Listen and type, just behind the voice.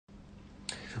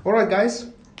All right, guys.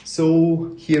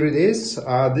 So here it is.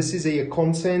 This is a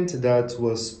content that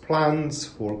was planned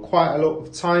for quite a lot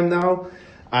of time now,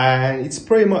 and it's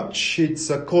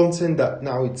a content that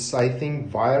now it's I think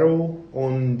viral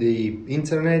on the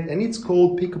internet, and it's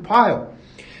called Pick a Pile.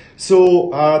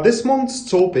 So this month's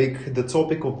topic, the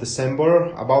topic of December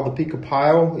about the pick a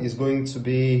pile, is going to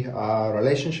be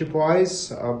relationship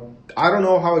wise. I don't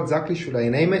know how exactly should I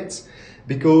name it,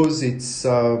 because it's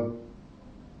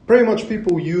pretty much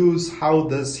people use how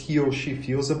does he or she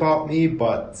feels about me,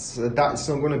 but that's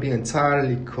not going to be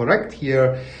entirely correct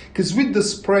here, because with the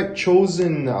spread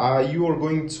chosen, you are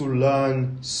going to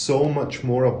learn so much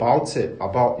more about it,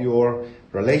 about your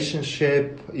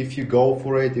relationship, if you go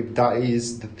for it, if that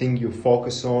is the thing you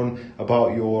focus on,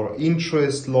 about your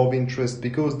interest, love interest,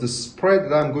 because the spread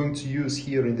that I'm going to use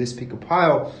here in this pick a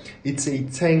pile, it's a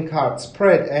 10 card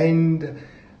spread. And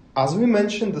as we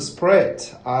mentioned the spread,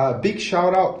 big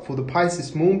shout out for the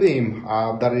Pisces Moonbeam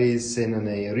that is in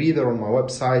a reader on my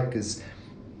website, because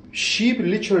she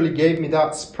literally gave me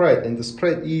that spread, and the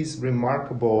spread is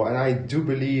remarkable. And I do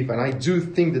believe, and I do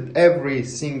think that every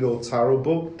single tarot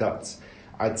book that's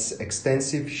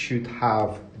extensive should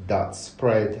have that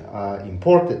spread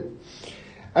imported.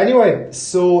 Anyway,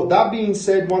 so that being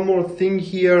said, one more thing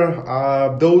here,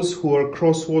 those who are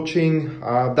cross-watching,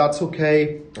 that's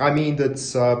okay. I mean that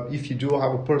if you do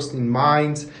have a person in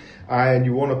mind and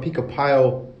you want to pick a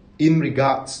pile in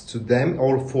regards to them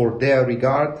or for their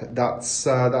regard, that's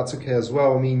okay as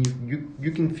well. I mean,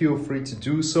 you can feel free to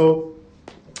do so.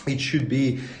 It should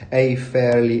be a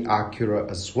fairly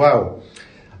accurate as well.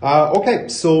 Okay,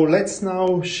 so let's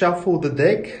now shuffle the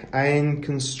deck and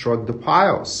construct the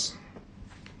piles.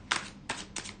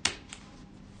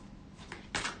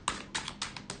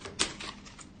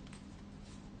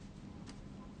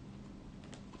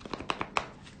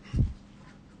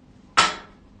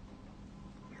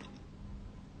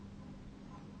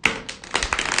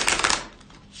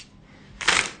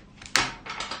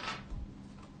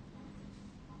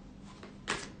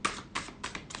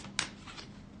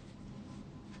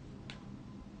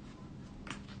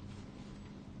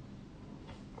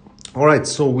 All right,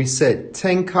 so we said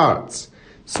 10 cards.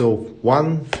 So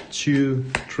 1, 2,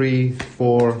 3,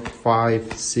 4,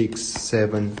 5, 6,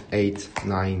 7, 8,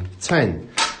 9, 10.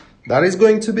 That is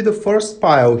going to be the first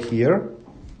pile here.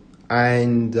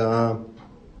 And I'm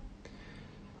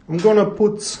going to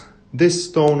put this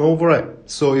stone over it.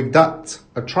 So if that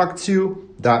attracts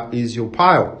you, that is your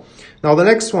pile. Now the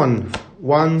next one,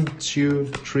 1, 2,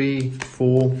 3,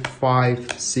 4,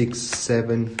 5, 6,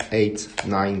 7, 8,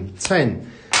 9,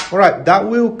 10. All right, that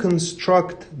will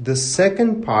construct the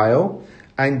second pile,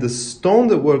 and the stone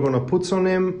that we're going to put on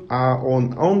him,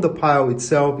 on the pile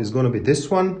itself, is going to be this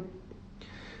one.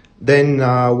 Then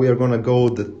we are going to go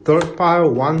the third pile,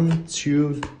 1,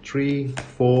 2, 3,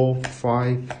 4,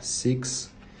 5, 6,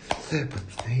 7,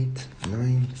 8,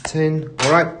 9, 10.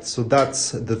 All right, so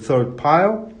that's the third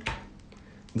pile.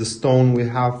 The stone we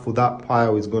have for that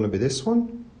pile is going to be this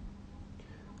one.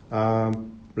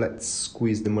 Let's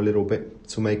squeeze them a little bit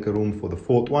to make a room for the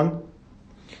fourth one.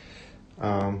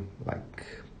 Like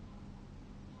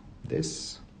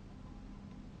this.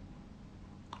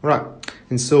 Right.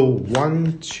 And so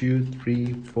 1, 2,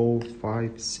 3, 4,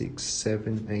 5, 6,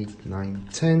 7, 8, 9,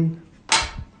 10.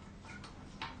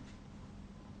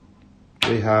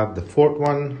 We have the fourth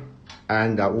one,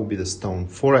 and that will be the stone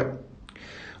for it.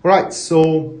 All right.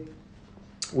 So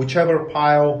whichever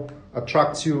pile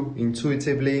attracts you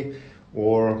intuitively,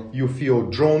 or you feel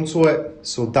drawn to it,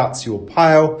 so that's your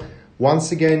pile.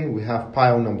 Once again, we have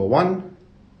pile number 1,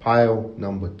 pile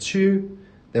number 2,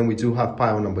 then we do have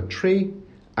pile number 3,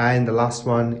 and the last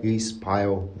one is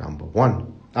pile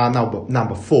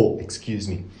number 4, excuse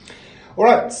me. All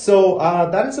right, so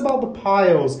that is about the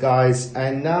piles, guys,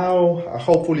 and now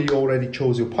hopefully you already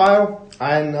chose your pile,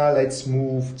 and let's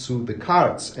move to the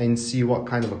cards and see what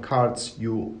kind of a cards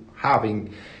you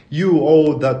having. You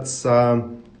all that's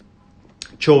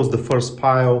chose the first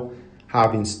pile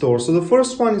have in store. So the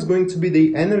first one is going to be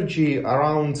the energy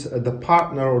around the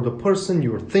partner or the person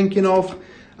you're thinking of.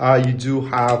 You do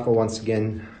have, once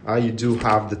again, you do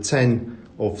have the 10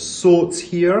 of Swords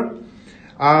here.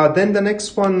 Then the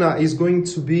next one is going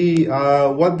to be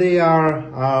what they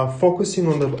are focusing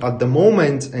on at the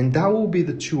moment, and that will be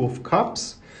the 2 of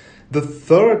Cups. The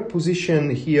third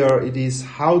position here, it is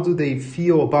how do they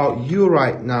feel about you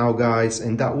right now, guys,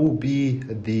 and that will be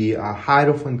the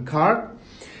Hierophant card.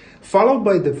 Followed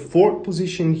by the fourth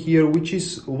position here, which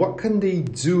is what can they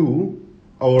do,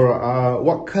 or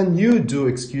what can you do,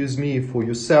 excuse me, for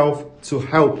yourself to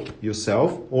help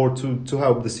yourself or to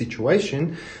help the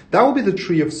situation. That will be the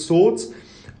Three of Swords.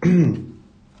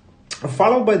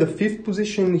 Followed by the fifth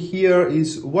position here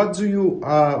is what do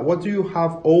you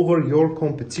have over your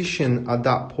competition at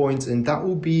that point, and that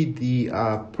will be the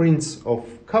Prince of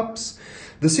Cups.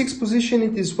 The sixth position,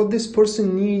 it is what this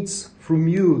person needs from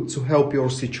you to help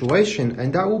your situation,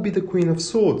 and that will be the Queen of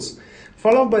Swords.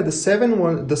 Followed by the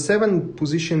seventh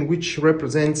position, which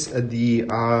represents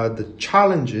the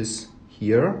challenges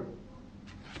here,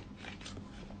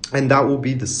 and that will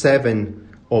be the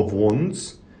Seven of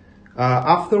Wands.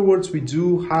 Afterwards, we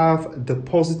do have the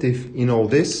positive in all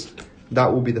this.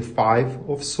 That will be the Five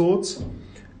of Swords.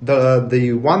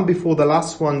 The one before the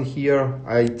last one here,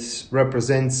 it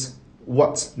represents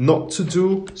what not to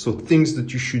do, so things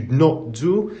that you should not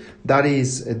do. That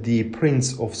is the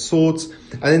Prince of Swords.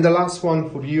 And then the last one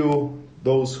for you,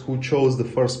 those who chose the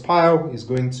first pile, is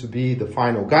going to be the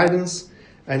final guidance,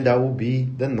 and that will be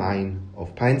the Nine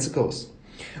of Pentacles.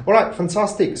 All right,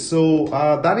 fantastic. So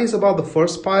that is about the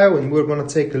first pile, and we're going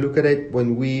to take a look at it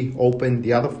when we open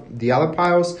the other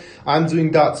piles. I'm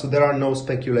doing that so there are no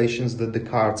speculations that the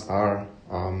cards are,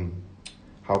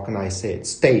 how can I say it,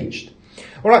 staged.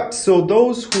 All right, so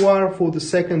those who are for the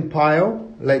second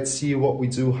pile, let's see what we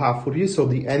do have for you. So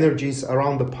the energies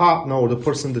around the partner or the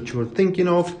person that you're thinking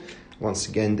of, once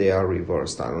again, they are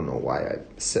reversed. I don't know why I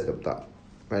set up that.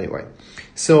 Anyway,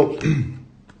 so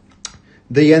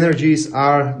the energies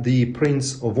are the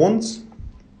Prince of Wands.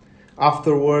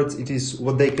 Afterwards, it is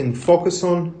what they can focus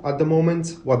on at the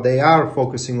moment, what they are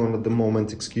focusing on at the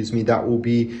moment, excuse me, that will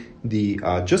be the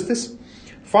Justice.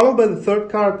 Followed by the third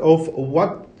card of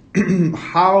what,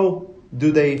 how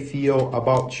do they feel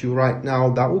about you right now?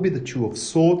 That will be the Two of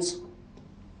Swords.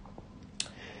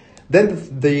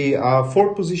 Then the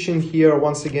fourth position here,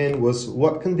 once again, was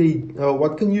what can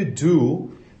you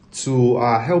do to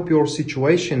help your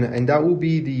situation, and that will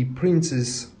be the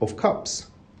Princess of Cups.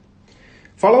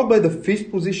 Followed by the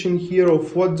fifth position here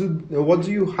of what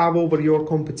do you have over your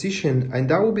competition, and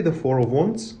that will be the Four of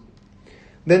Wands.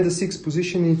 Then the sixth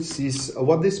position is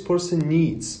what this person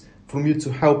needs from you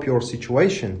to help your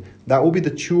situation. That will be the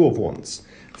Two of Wands.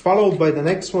 Followed by the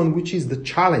next one, which is the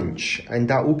challenge, and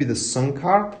that will be the Sun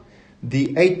card.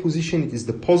 The eighth position is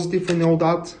the positive in all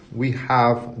that. We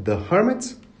have the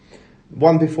Hermit.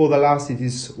 One before the last, it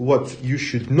is what you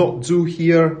should not do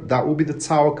here. That will be the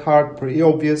Tower card, pretty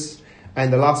obvious.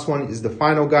 And the last one is the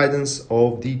final guidance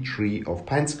of the Three of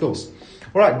Pentacles.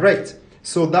 All right, great.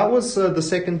 So that was the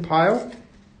second pile.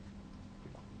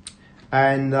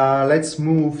 And let's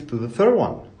move to the third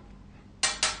one. All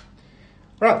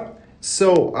right,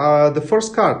 so the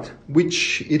first card,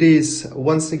 which it is,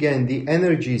 once again, the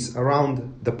energies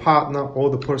around the partner or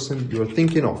the person you're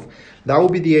thinking of. That will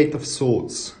be the Eight of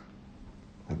Swords.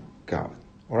 God.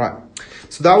 All right,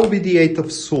 so that will be the Eight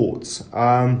of Swords,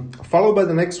 followed by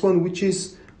the next one, which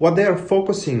is what they are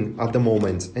focusing at the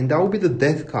moment, and that will be the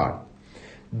Death card.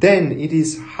 Then it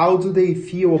is how do they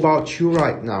feel about you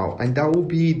right now, and that will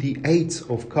be the Eight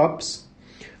of Cups,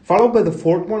 followed by the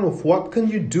fourth one of what can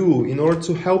you do in order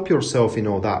to help yourself in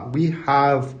all that. We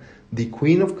have the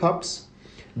Queen of Cups.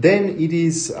 Then it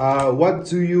is what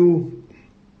do you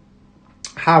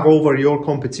have over your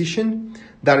competition.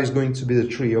 That is going to be the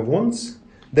Three of Wands.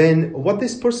 Then what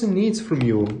this person needs from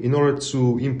you in order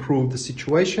to improve the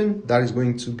situation. That is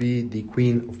going to be the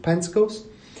Queen of Pentacles.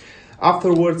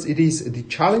 Afterwards, it is the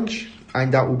challenge,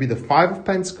 and that will be the Five of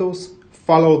Pentacles,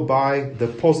 followed by the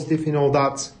positive in all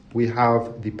that. We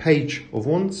have the Page of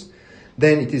Wands.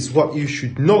 Then it is what you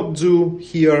should not do.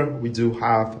 Here we do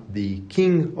have the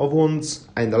King of Wands,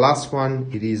 and the last one,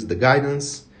 it is the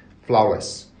guidance,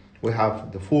 flawless. We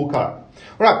have the Fool card.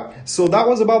 All right, so that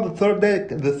was about the third deck,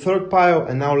 the third pile,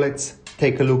 and now let's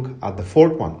take a look at the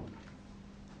fourth one.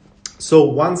 So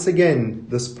once again,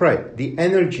 the spread, the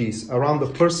energies around the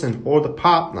person or the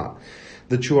partner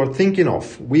that you are thinking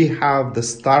of. We have the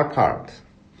Star card.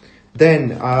 Then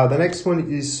the next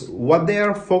one is what they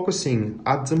are focusing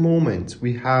at the moment.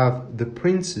 We have the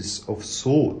Princess of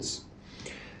Swords.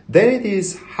 Then it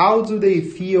is how do they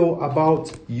feel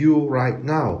about you right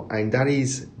now, and that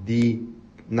is the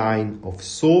Nine of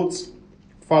Swords,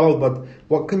 followed by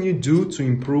what can you do to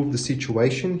improve the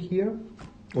situation here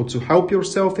or to help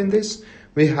yourself in this.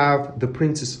 We have the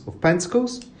Princess of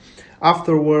Pentacles.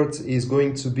 Afterwards is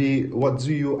going to be what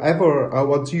do you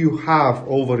have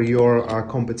over your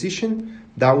competition.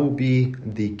 That will be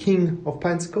the King of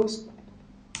Pentacles.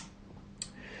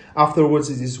 Afterwards,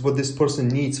 it is what this person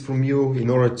needs from you in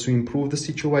order to improve the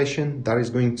situation. That is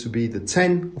going to be the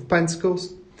Ten of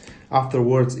Pentacles.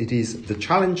 Afterwards, it is the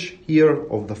challenge here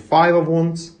of the Five of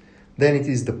Wands. Then it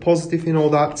is the positive in all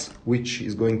that, which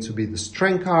is going to be the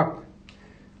Strength card.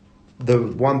 The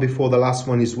one before the last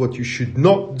one is what you should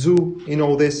not do in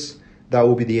all this. That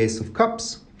will be the Ace of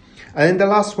Cups. And then the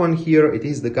last one here, it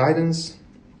is the guidance.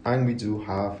 And we do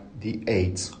have the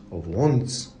Eight of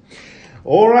Wands.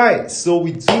 All right, so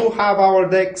we do have our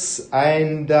decks,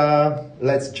 and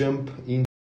let's jump in.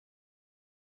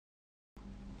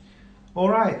 All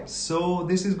right, so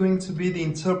this is going to be the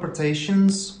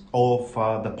interpretations of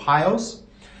the piles.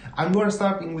 And we're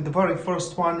starting with the very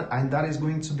first one, and that is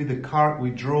going to be the card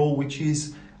we draw, which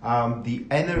is the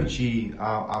energy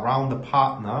around the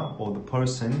partner or the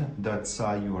person that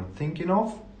you are thinking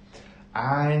of.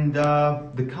 And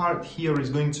the card here is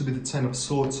going to be the Ten of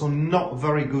Swords, so not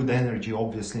very good energy,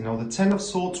 obviously. Now, the Ten of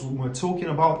Swords, when we're talking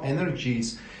about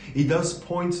energies, it does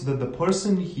point that the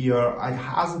person here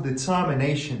has a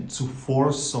determination to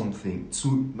force something,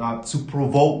 to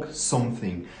provoke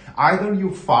something. Either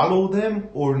you follow them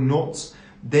or not.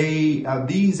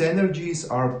 These energies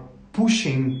are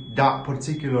pushing that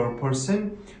particular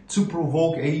person to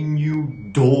provoke a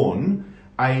new dawn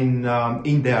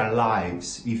in their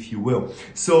lives, if you will.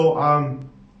 So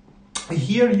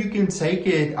here you can take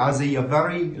it as a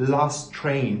very last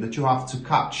train that you have to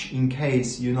catch in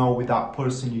case, you know, with that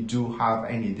person you do have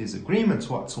any disagreements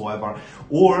whatsoever.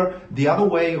 Or the other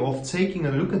way of taking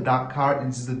a look at that card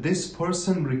is that this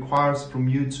person requires from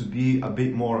you to be a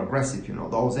bit more aggressive. You know,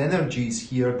 those energies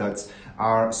here that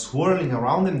are swirling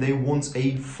around them, they want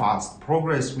a fast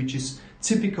progress, which is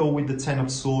typical with the Ten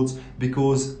of Swords,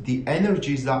 because the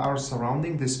energies that are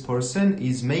surrounding this person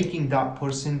is making that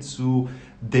person to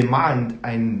demand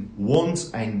and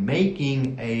want and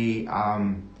making a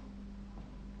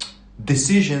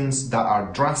decisions that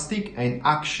are drastic and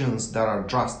actions that are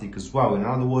drastic as well. In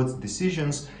other words,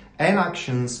 decisions and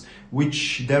actions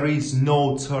which there is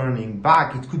no turning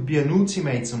back. It could be an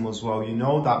ultimatum as well. You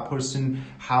know, that person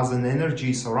has an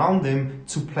energy surround them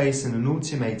to place in an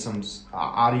ultimatum.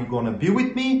 Are you going to be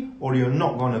with me or you're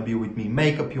not going to be with me?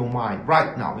 Make up your mind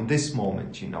right now in this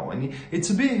moment, you know. And it's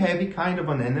a bit heavy kind of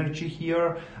an energy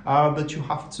here that you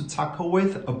have to tackle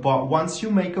with. But once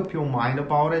you make up your mind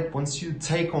about it, once you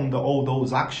take on all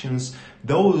those actions,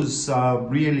 those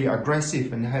really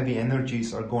aggressive and heavy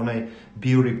energies are going to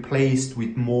be replaced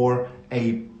with more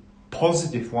a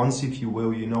positive ones, if you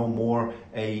will, you know, more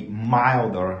a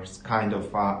milder kind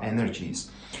of energies.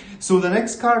 So the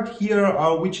next card here,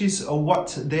 which is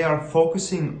what they are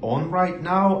focusing on right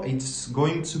now, it's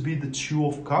going to be the Two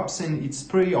of Cups, and it's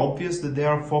pretty obvious that they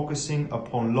are focusing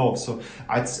upon love. So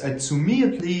to me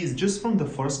at least, just from the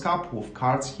first couple of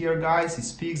cards here, guys, it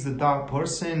speaks that that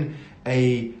person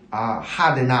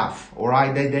had enough. All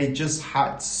right, they just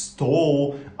had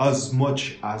stole as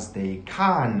much as they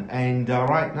can, and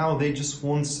right now they just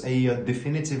want a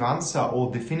definitive answer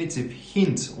or definitive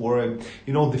hint or a,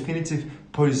 you know, definitive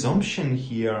presumption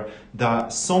here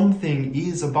that something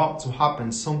is about to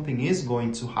happen, something is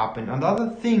going to happen. Another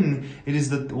thing, it is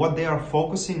that what they are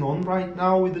focusing on right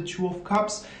now with the Two of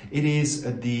Cups, it is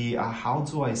the how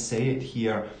do I say it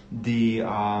here, the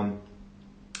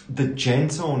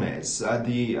gentleness,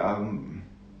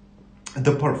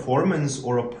 the performance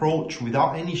or approach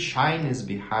without any shyness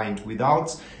behind,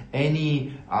 without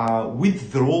any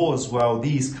withdrawal as well.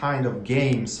 These kind of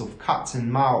games of cat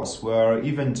and mouse, where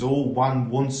even though one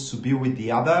wants to be with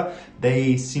the other,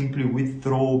 they simply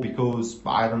withdraw because,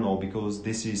 I don't know, because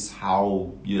this is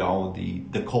how, you know,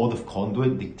 the code of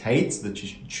conduct dictates that you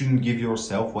shouldn't give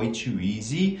yourself way too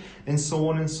easy, and so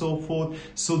on and so forth.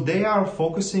 So they are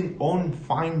focusing on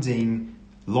finding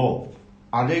love.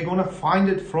 Are they going to find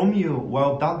it from you?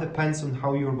 Well, that depends on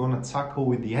how you're going to tackle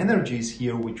with the energies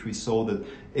here, which we saw that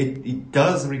it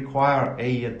does require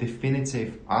a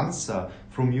definitive answer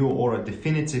from you, or a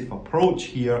definitive approach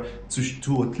here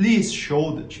to at least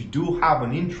show that you do have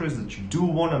an interest, that you do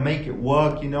want to make it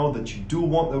work, you know, that you do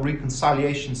want the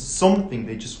reconciliation, something.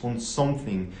 They just want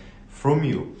something from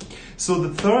you. So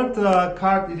the third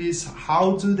card, it is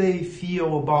how do they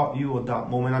feel about you at that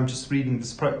moment. I'm just reading the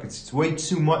spread because it's way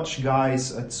too much,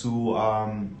 guys,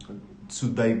 to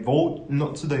divulge,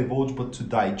 not to divulge, but to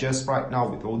digest right now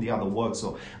with all the other work.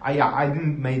 So I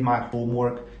didn't make my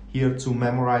homework here to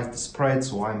memorize the spread,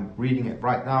 so I'm reading it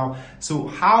right now. So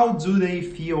how do they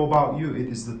feel about you? It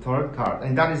is the third card,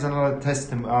 and that is another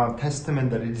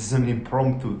testament that it is an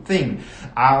impromptu thing.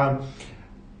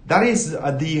 That is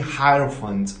the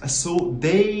Hierophant. So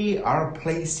they are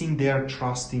placing their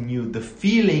trust in you. The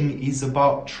feeling is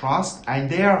about trust, and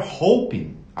they are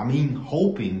hoping,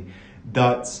 hoping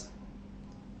that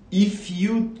if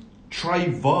you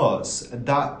traverse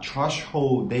that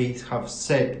threshold they have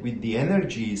set with the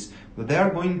energies, that they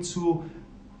are going to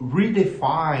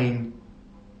redefine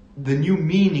the new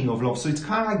meaning of love. So it's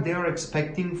kind of like they're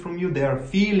expecting from you, their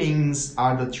feelings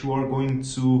are that you are going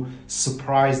to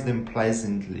surprise them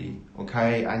pleasantly,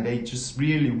 okay? And they just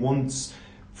really want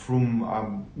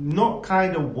from, not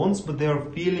kind of wants, but they're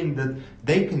feeling that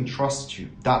they can trust you.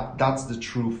 That's the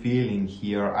true feeling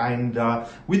here. And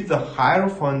with the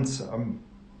Hierophant,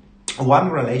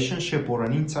 one relationship or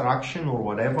an interaction or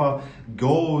whatever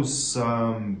goes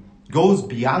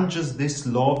beyond just this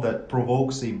love that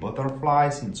provokes a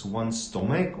butterflies into one's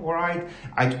stomach, all right?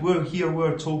 And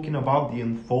we're talking about the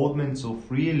unfoldment of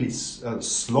really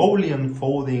slowly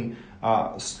unfolding,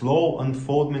 slow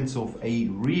unfoldment of a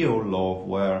real love,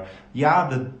 where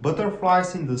the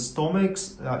butterflies in the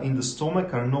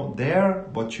stomach are not there,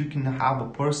 but you can have a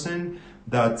person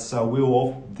that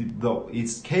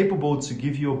is capable to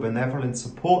give you a benevolent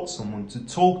support, someone to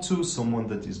talk to, someone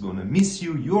that is going to miss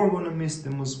you, you're going to miss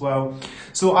them as well.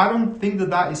 So I don't think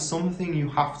that is something you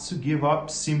have to give up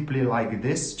simply like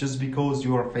this, just because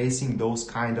you are facing those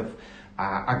kind of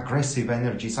aggressive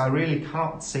energies. I really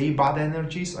can't say bad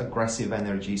energies, aggressive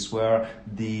energies, where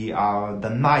the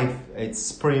knife,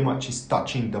 it's pretty much is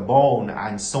touching the bone,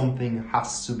 and something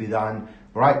has to be done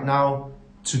right now,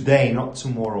 today, not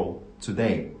tomorrow,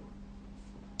 today.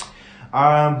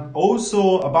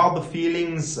 Also about the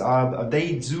feelings,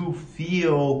 they do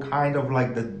feel kind of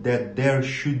like that there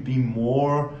should be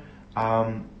more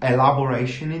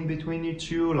elaboration in between you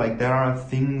two. Like there are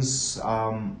things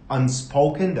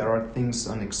unspoken, there are things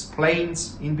unexplained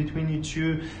in between you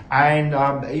two. And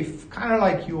if kind of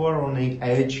like you are on an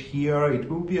edge here, it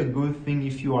will be a good thing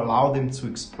if you allow them to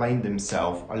explain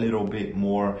themselves a little bit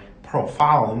more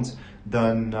profound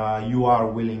than you are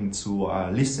willing to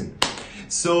listen.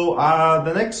 So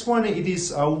the next one, it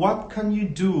is what can you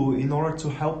do in order to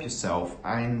help yourself?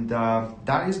 And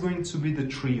that is going to be the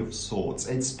Tree of Swords.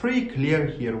 It's pretty clear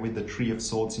here with the Tree of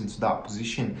Swords into that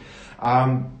position.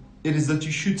 It is that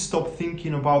you should stop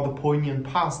thinking about the poignant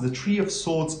past. The Tree of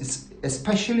Swords is,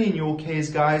 especially in your case,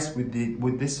 guys,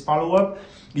 with this follow-up,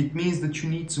 it means that you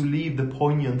need to leave the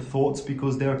poignant thoughts,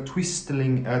 because they're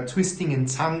twisting and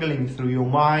tangling through your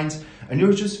mind, and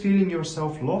you're just feeling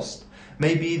yourself lost.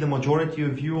 Maybe the majority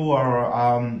of you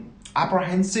are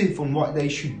apprehensive on what they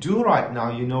should do right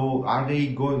now. You know,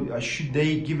 should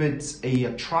they give it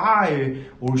a try,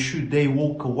 or should they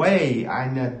walk away?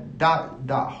 And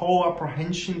that whole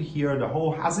apprehension here, the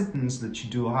whole hesitance that you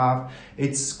do have,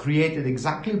 it's created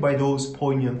exactly by those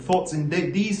poignant thoughts. And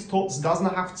these thoughts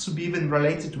doesn't have to be even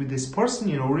related with this person.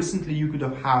 You know, recently you could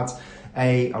have had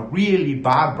a really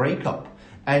bad breakup,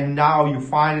 and now you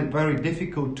find it very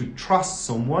difficult to trust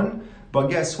someone. But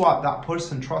guess what? That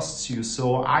person trusts you.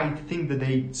 So I think that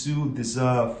they do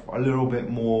deserve a little bit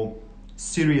more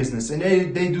seriousness, and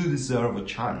they do deserve a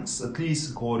chance, at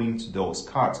least according to those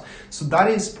cards. So that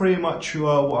is pretty much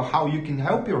how you can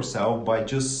help yourself, by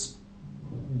just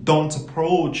don't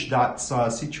approach that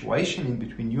situation in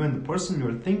between you and the person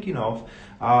you're thinking of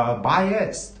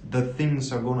biased, that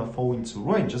things are going to fall into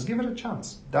ruin. Just give it a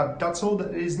chance. That's all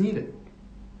that is needed.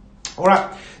 All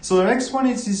right. So the next one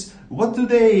is what do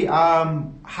they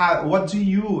have? What do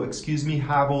you,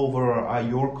 have over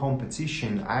your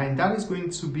competition? And that is going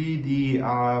to be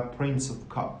the Prince of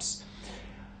Cups.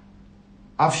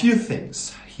 A few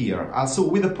things here. So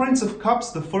with the Prince of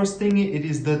Cups, the first thing it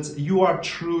is that you are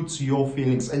true to your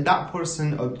feelings, and that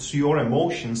person to your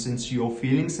emotions and to your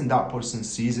feelings, and that person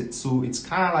sees it. So it's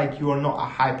kind of like you are not a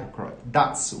hypocrite.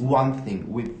 That's one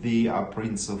thing with the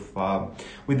Prince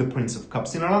of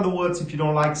Cups. In other words, if you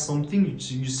don't like something,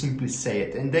 you simply say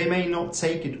it, and they may not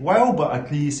take it well, but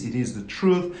at least it is the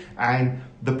truth, and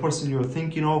the person you're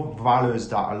thinking of values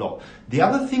that a lot. The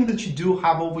other thing that you do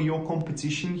have over your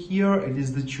competition here, it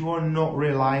is that you are not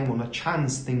relying on a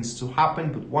chance things to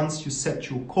happen, but once you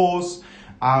set your course,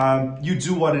 you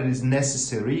do what it is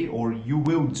necessary, or you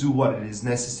will do what it is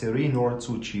necessary in order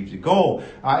to achieve the goal.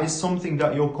 It's something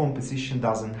that your competition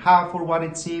doesn't have, for what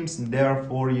it seems, and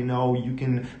therefore, you know, you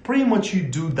can pretty much you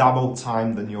do double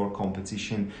time than your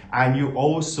competition, and you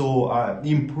also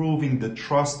improving the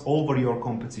trust over your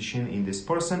competition in this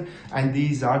person. And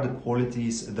these are the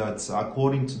qualities that,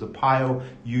 according to the pile,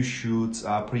 you should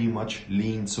pretty much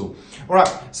lean to. All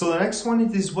right. So the next one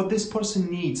is what this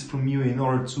person needs from you in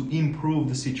order to improve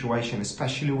the situation,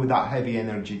 especially with that heavy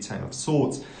energy 10 of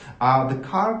Swords. The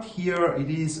card here, it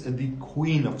is the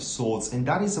Queen of Swords, and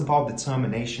that is about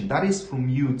determination. That is from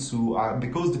you to,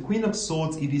 because the Queen of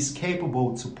Swords, it is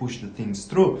capable to push the things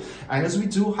through. And as we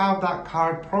do have that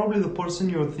card, probably the person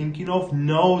you're thinking of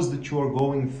knows that you are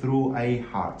going through a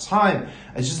hard time.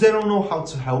 It's just they don't know how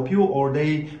to help you, or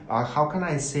they, how can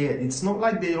I say it? It's not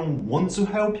like they don't want to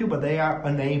help you, but they are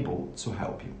unable to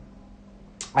help you.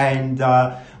 And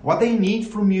what they need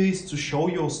from you is to show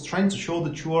your strength, to show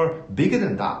that you are bigger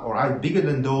than that, all right? Bigger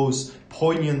than those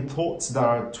poignant thoughts that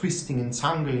are twisting and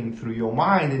tangling through your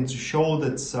mind, and to show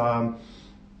that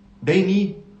they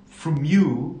need from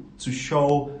you to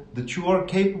show that you are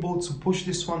capable to push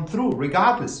this one through,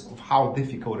 regardless of how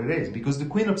difficult it is. Because the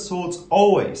Queen of Swords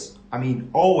always, I mean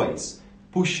always,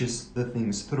 pushes the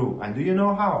things through. And do you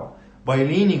know how? By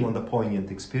leaning on the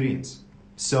poignant experience.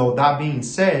 So that being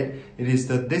said, it is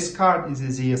that this card is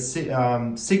a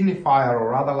signifier, or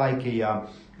rather like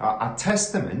a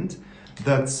testament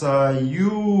that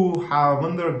you have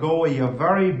undergo a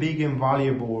very big and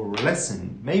valuable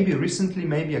lesson. Maybe recently,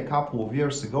 maybe a couple of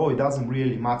years ago, it doesn't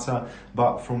really matter.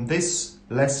 But from this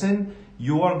lesson,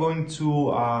 you are going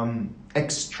to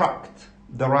extract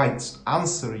the right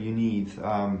answer you need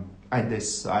in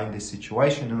this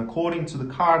situation. And according to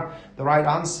the card, the right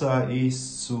answer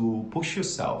is to push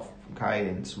yourself, okay,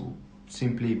 and to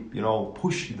simply, you know,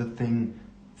 push the thing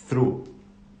through.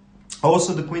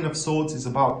 Also, the Queen of Swords is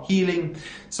about healing,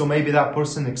 so maybe that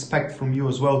person expects from you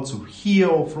as well to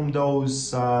heal from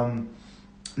those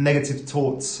negative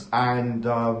thoughts. And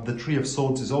the Three of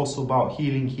Swords is also about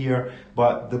healing here,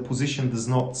 but the position does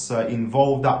not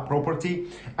involve that property.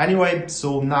 Anyway,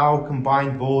 so now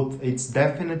combine both, it's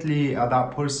definitely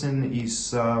that person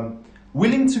is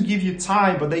willing to give you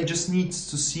time, but they just need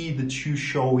to see that you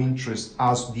show interest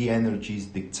as the energies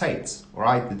dictate, all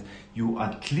right? That you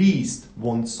at least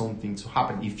want something to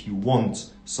happen, if you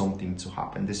want something to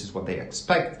happen. This is what they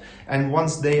expect. And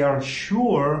once they are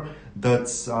sure that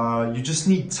you just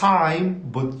need time,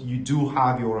 but you do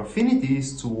have your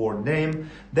affinities toward them,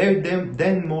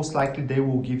 then most likely they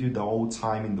will give you the whole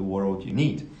time in the world you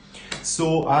need.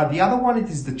 So the other one, it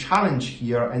is the challenge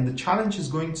here, and the challenge is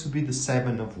going to be the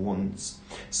Seven of Wands.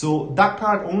 So that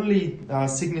card only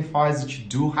signifies that you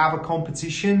do have a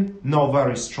competition, not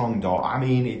very strong though. I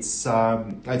mean, it's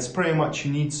pretty much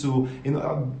you need to, you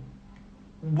know,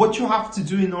 what you have to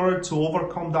do in order to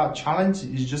overcome that challenge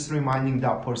is just reminding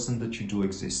that person that you do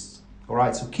exist. All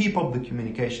right, so keep up the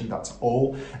communication, that's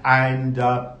all, and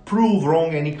prove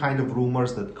wrong any kind of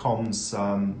rumors that comes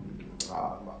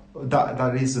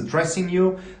that is addressing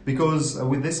you, because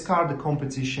with this card the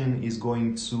competition is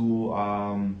going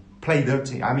to play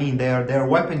dirty. I mean, their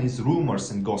weapon is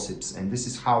rumors and gossips, and this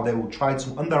is how they will try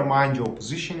to undermine your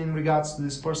position in regards to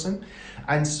this person.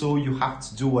 And so you have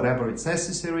to do whatever it's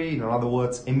necessary. In other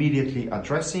words, immediately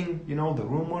addressing, you know, the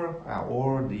rumor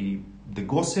or the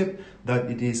gossip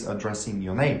that it is addressing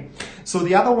your name. So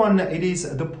the other one, it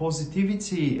is the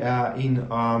positivity in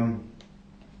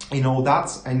all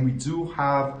that, and we do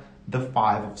have the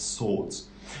Five of Swords.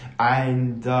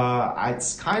 And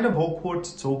it's kind of awkward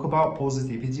to talk about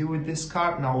positivity with this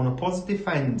card. Now, on a positive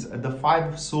end, the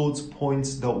Five of Swords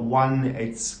points that one,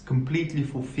 it's completely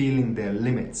fulfilling their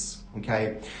limits,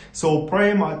 okay? So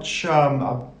pretty much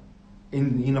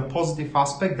in a positive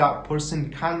aspect, that person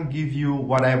can give you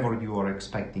whatever you are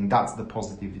expecting. That's the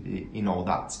positivity in all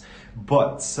that.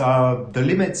 But the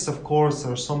limits, of course,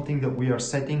 are something that we are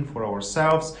setting for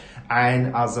ourselves.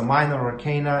 And as a minor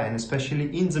arcana, and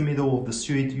especially in the middle of the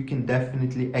suit, you can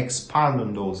definitely expand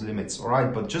on those limits, all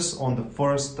right? But just on the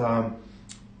first, on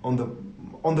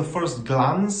the first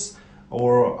glance,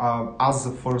 or as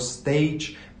the first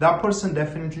stage, that person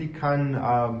definitely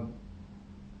can.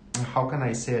 How can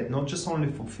I say it? Not just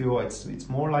only fulfill, it's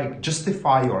more like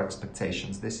justify your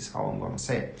expectations. This is how I'm going to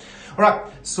say it. All right,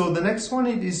 so the next one,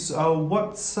 it is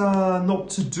what's not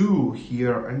to do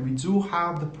here. And we do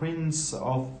have the Prince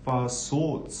of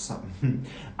Swords.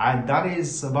 And that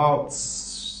is about,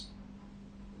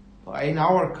 in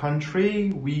our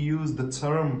country, we use the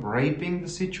term raping the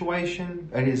situation.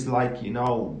 It is like, you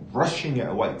know, rushing it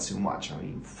away too much. I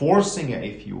mean, forcing it,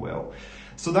 if you will.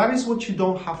 So that is what you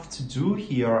don't have to do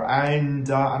here. And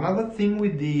another thing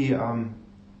with the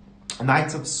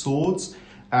Knight of Swords,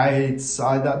 it's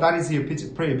that is a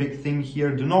pretty big thing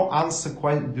here. Do not answer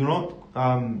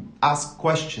ask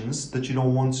questions that you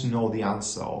don't want to know the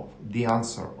answer of.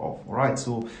 All right.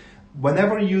 So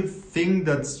whenever you think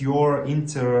that your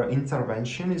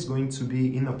intervention is going to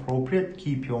be inappropriate,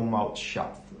 keep your mouth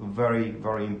shut. Very,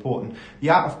 very important.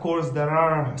 Yeah, of course, there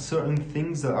are certain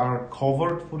things that are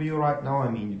covered for you right now. I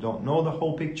mean, you don't know the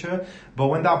whole picture, but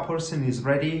when that person is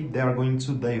ready, they are going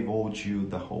to divulge you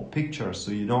the whole picture. So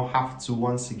you don't have to,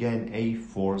 once again,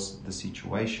 force the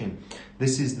situation.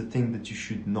 This is the thing that you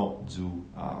should not do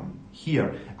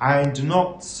here. And do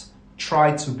not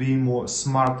try to be more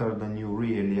smarter than you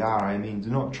really are. I mean, do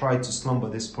not try to slumber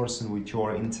this person with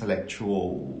your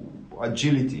intellectual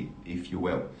agility, if you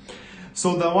will.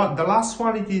 So the last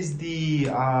one, it is the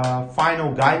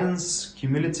final guidance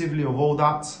cumulatively of all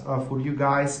that for you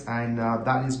guys, and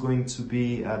that is going to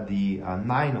be the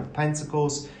Nine of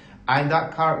Pentacles. And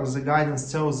that card, as the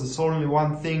guidance tells us, only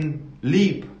one thing: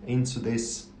 leap into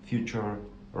this future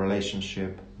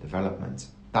relationship development.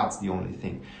 That's the only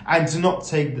thing. And do not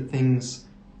take the things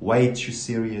way too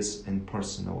serious and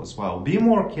personal as well. Be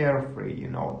more carefree, you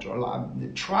know.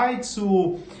 Try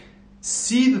to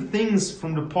see the things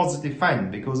from the positive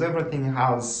end, because everything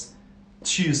has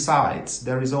two sides.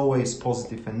 There is always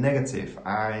positive and negative,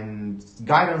 and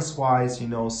guidance wise, you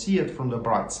know, see it from the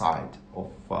bright side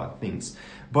of things.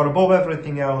 But above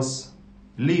everything else,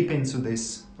 leap into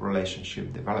this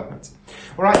relationship development.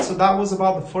 All right, so that was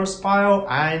about the first pile,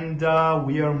 and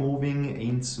we are moving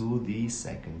into the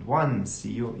second one.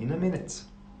 See you in a minute.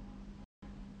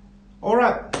 All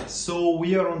right, so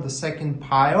we are on the second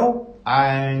pile,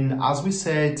 and as we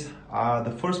said,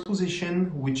 the first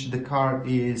position, which the card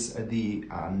is the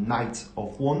Knight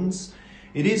of Wands,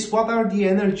 it is what are the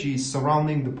energies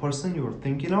surrounding the person you're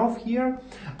thinking of here,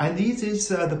 and this is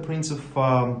the Prince of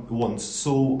Wands.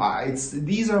 So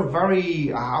these are very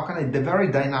they're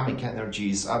very dynamic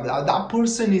energies. That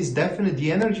person is definitely,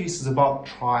 the energies is about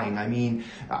trying. I mean,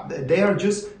 they are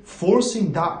just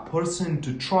forcing that person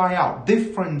to try out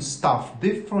different stuff,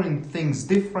 different things,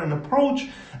 different approach.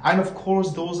 And of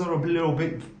course, those are a little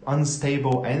bit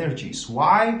unstable energies.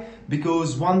 Why?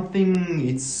 Because one thing,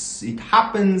 it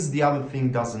happens, the other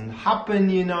thing doesn't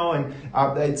happen, you know, and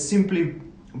it's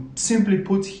simply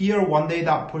put here, one day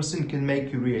that person can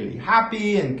make you really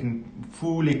happy and can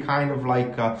fully kind of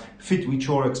like fit with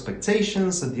your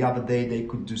expectations, and the other day they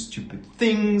could do stupid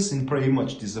things and pretty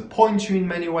much disappoint you in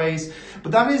many ways.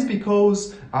 But that is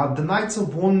because the Knights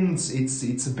of Wands,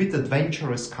 it's a bit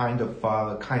adventurous kind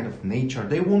of nature.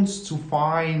 They want to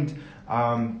find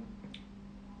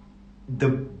the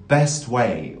best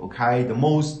way, okay, the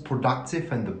most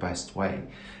productive and the best way.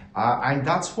 And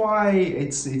that's why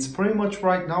it's pretty much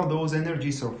right now those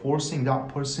energies are forcing that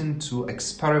person to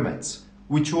experiment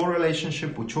with your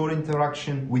relationship, with your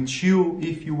interaction, with you,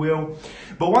 if you will.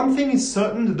 But one thing is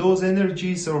certain, that those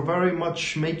energies are very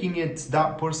much making it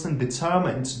that person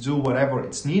determined to do whatever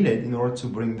it's needed in order to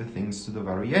bring the things to the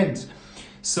very end.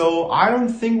 So I don't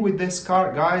think with this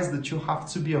card, guys, that you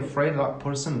have to be afraid that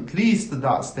person, at least at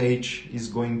that stage, is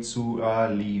going to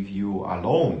leave you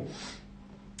alone.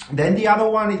 Then the other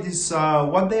one, it is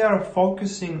what they are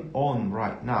focusing on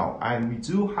right now. And we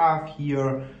do have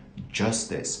here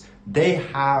justice. They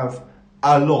have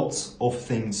a lot of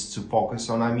things to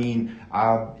focus on. I mean,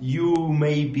 you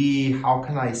may be, how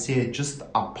can I say it, just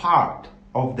a part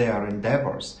of their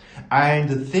endeavors. And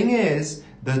the thing is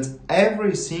that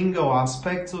every single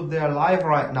aspect of their life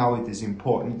right now, it is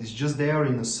important. It's just they are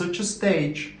in such a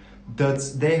stage that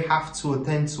they have to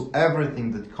attend to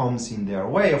everything that comes in their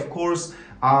way. Of course,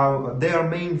 their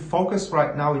main focus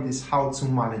right now, it is how to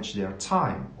manage their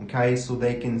time, okay? So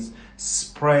they can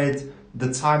spread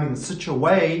the time in such a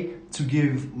way to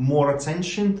give more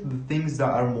attention to the things that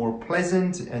are more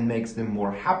pleasant and makes them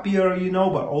more happier, you know,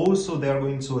 but also they're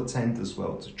going to attend as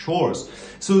well to chores.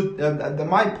 So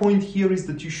my point here is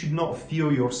that you should not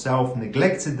feel yourself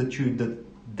neglected, that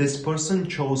this person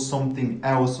chose something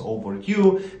else over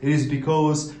you. It is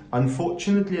because,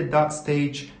 unfortunately, at that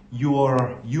stage, you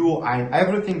and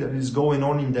everything that is going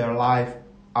on in their life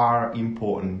are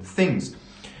important things.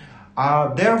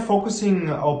 They're focusing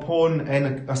upon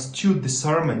an astute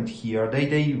discernment here.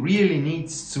 They really need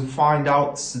to find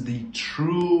out the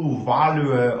true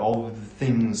value of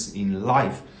things in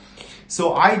life.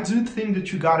 So I do think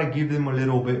that you gotta give them a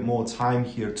little bit more time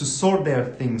here to sort their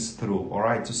things through, all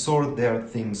right? To sort their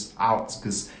things out,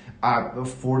 because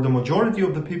for the majority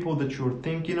of the people that you're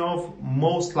thinking of,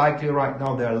 most likely right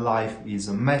now their life is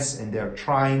a mess and they're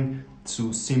trying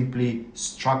to simply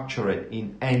structure it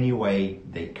in any way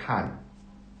they can.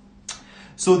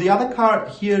 So the other card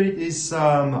here is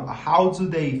how do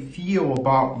they feel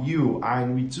about you?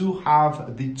 And we do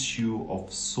have the Two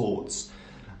of Swords.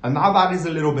 And now that is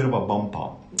a little bit of a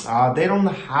bumper. They don't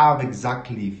have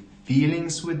exactly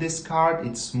feelings with this card.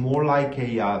 It's more like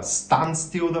a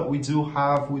standstill that we do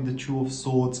have with the Two of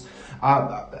Swords.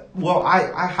 Well,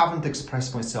 I haven't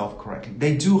expressed myself correctly.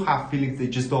 They do have feelings, they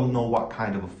just don't know what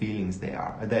kind of feelings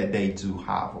they do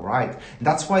have, all right? And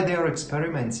that's why they're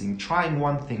experimenting, trying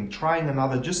one thing, trying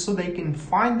another, just so they can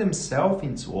find themselves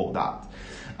into all that.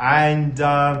 And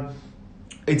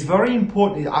it's very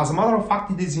important. As a matter of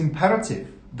fact, it is imperative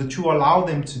that you allow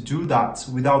them to do that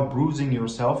without bruising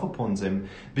yourself upon them.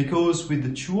 Because with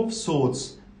the Two of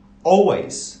Swords,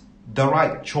 always the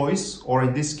right choice, or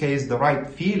in this case, the right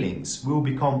feelings will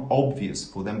become obvious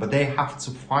for them, but they have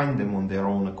to find them on their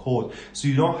own accord. So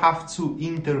you don't have to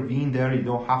intervene there, you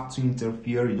don't have to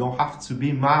interfere, you don't have to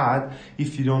be mad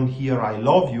if you don't hear I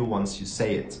love you once you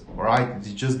say it, all right?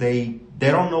 It's just they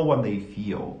don't know what they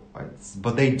feel, right?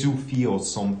 But they do feel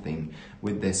something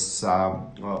with this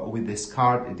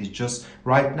card. It is just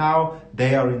right now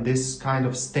they are in this kind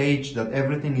of stage that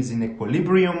everything is in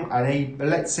equilibrium, and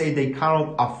let's say they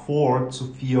cannot afford to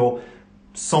feel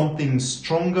something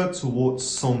stronger towards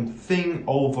something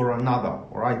over another,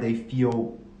 all right? They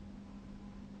feel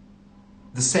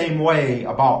the same way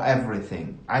about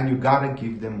everything, and you gotta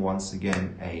give them once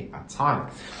again a time.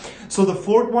 So the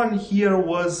fourth one here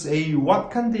was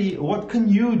what can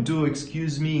you do,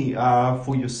 excuse me,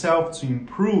 for yourself to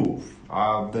improve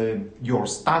your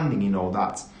standing in all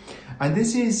that. And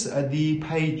this is the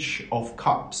Page of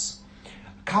Cups.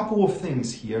 A couple of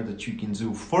things here that you can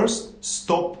do. First,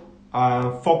 stop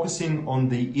focusing on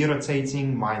the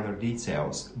irritating minor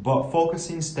details, but focus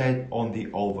instead on the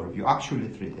overview. Actually,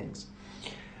 three things.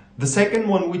 The second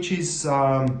one, which is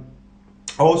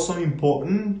also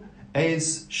important,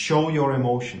 is show your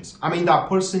emotions. I mean, that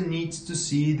person needs to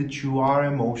see that you are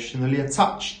emotionally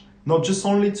attached, not just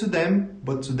only to them,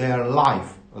 but to their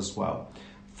life as well.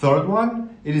 Third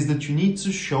one, it is that you need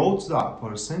to show to that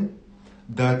person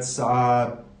that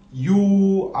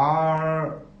you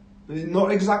are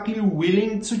not exactly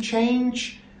willing to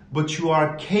change, but you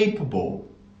are capable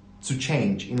to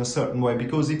change in a certain way.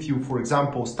 Because if you, for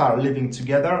example, start living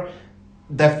together,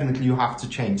 definitely you have to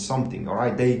change something, all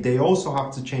right? They also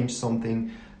have to change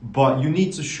something, but you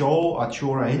need to show at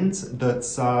your end that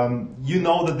you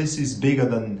know that this is bigger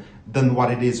than what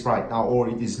it is right now, or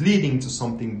it is leading to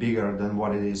something bigger than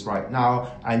what it is right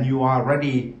now, and you are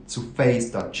ready to face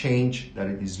that change that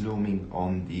it is looming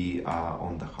on the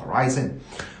horizon.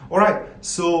 All right,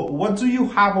 so what do you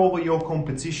have over your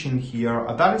competition here?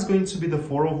 That is going to be the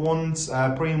Four of Wands.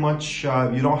 Pretty much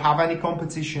you don't have any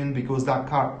competition, because that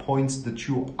card points that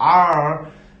you are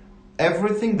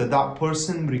everything that that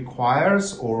person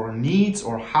requires or needs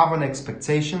or have an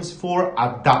expectations for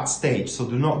at that stage. So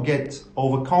do not get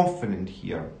overconfident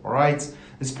here, all right?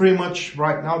 It's pretty much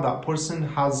right now that person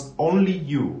has only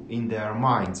you in their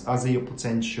minds as a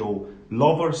potential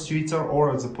lover, suitor,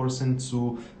 or as a person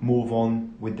to move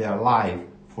on with their life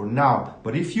for now.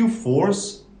 But if you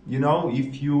force, you know,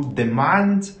 if you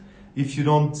demand, if you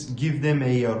don't give them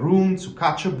a room to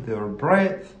catch up their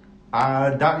breath,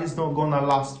 that is not gonna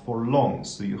last for long.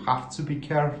 So you have to be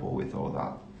careful with all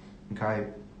that, okay?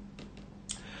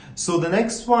 So the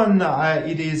next one,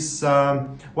 it is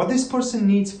what this person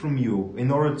needs from you in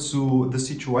order to the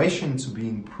situation to be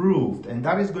improved, and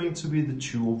that is going to be the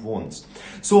Two of Wands.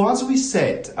 So as we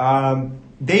said,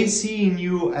 they see in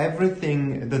you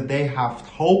everything that they have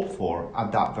hoped for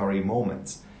at that very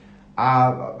moment.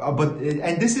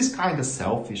 And this is kind of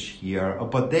selfish here,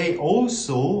 but they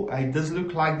also, it does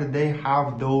look like that they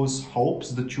have those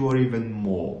hopes that you are even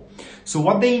more. So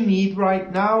what they need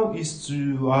right now is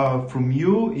to, from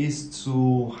you, is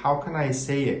to, how can I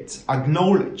say it,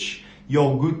 acknowledge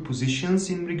your good positions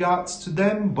in regards to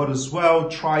them, but as well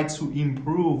try to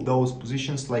improve those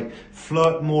positions, like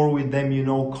flirt more with them, you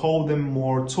know, call them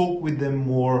more, talk with them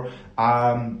more,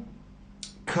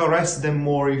 caress them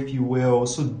more, if you will.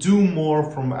 So do more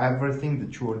from everything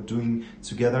that you are doing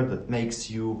together that makes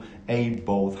you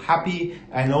both happy,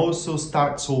 and also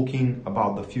start talking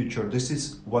about the future. This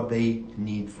is what they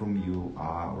need from you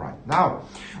right now.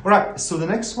 All right, so the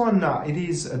next one, it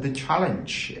is the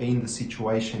challenge in the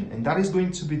situation, and that is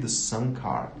going to be the Sun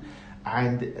card.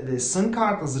 And the Sun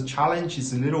card as a challenge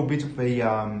is a little bit of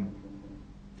a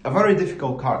very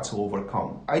difficult card to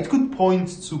overcome. It could point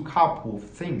to a couple of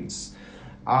things.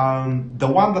 The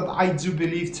one that I do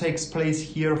believe takes place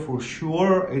here for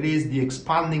sure, it is the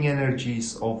expanding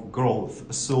energies of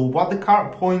growth. So what the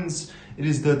card points, it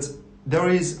is that there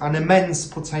is an immense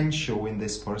potential in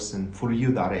this person, for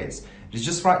you that is. It's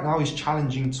just right now is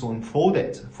challenging to unfold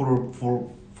it for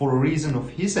a reason of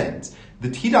his end,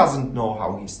 that he doesn't know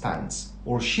how he stands,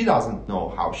 or she doesn't know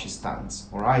how she stands,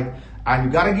 all right? And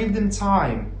you gotta give them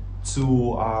time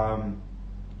to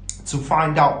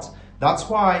find out. That's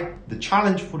why the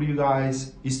challenge for you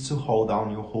guys is to hold down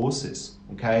your horses,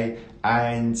 okay?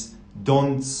 And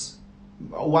don't,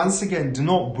 once again, do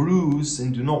not bruise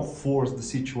and do not force the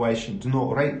situation. Do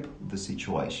not rape the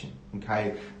situation,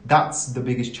 okay? That's the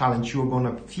biggest challenge. You're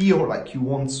gonna feel like you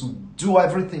want to do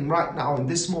everything right now in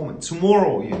this moment,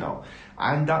 tomorrow, you know.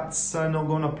 And that's not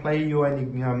gonna play you any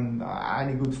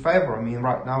good favor. I mean,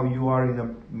 right now you are in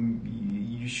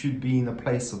you should be in a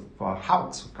place of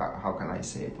how can I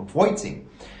say it, of waiting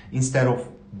instead of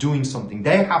doing something.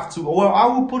 They have to, well, I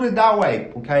will put it that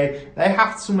way, okay? They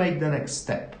have to make the next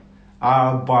step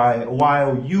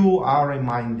while you are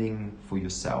reminding for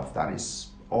yourself. That is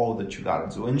all that you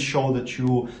gotta do, and show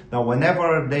that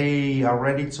whenever they are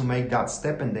ready to make that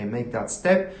step and they make that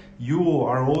step, you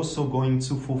are also going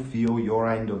to fulfill your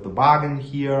end of the bargain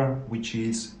here, which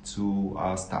is to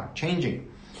start changing.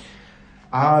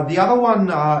 The other one,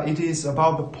 it is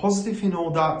about the positive in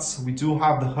all that. We do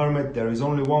have the Hermit. There is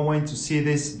only one way to see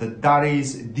this, that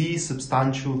is the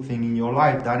substantial thing in your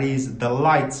life. That is the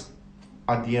light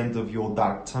at the end of your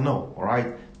dark tunnel, all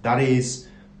right? That is,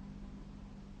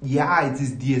 yeah, it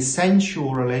is the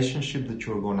essential relationship that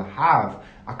you're going to have.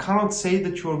 I cannot say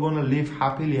that you're going to live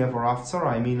happily ever after.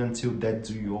 I mean, until death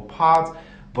do you part,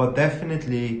 but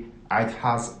definitely it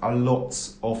has a lot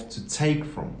of to take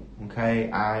from, okay?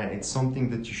 And it's something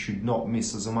that you should not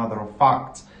miss. As a matter of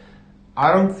fact,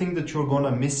 I don't think that you're going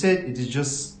to miss it. It is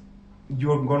just,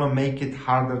 you're going to make it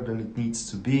harder than it needs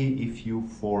to be if you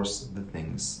force the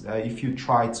things. If you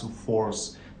try to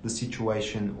force the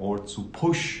situation or to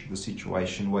push the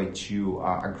situation way too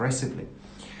aggressively.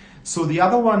 So the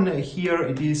other one here,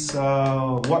 it is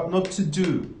what not to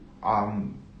do.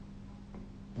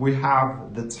 We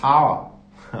have the Tower.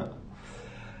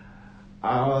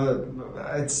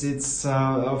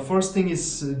 First thing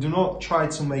is, do not try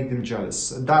to make them jealous.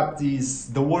 That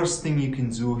is the worst thing you can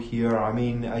do here. I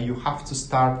mean, you have to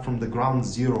start from the ground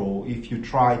zero if you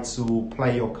try to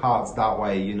play your cards that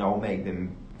way, you know, make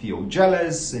them feel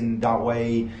jealous, and that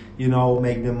way, you know,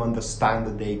 make them understand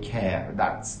that they care.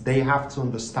 They have to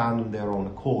understand on their own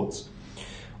accords.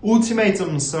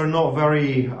 Ultimatums are not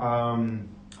very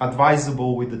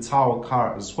advisable with the Tower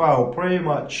card as well. Pretty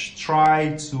much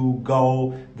try to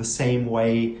go the same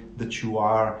way that you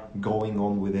are going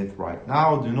on with it right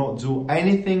now. Do not do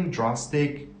anything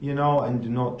drastic, you know, and do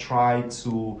not try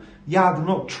to, do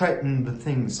not threaten the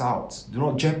things out. Do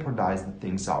not jeopardize the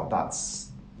things out.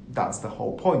 That's the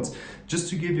whole point. Just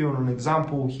to give you an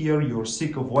example here, you're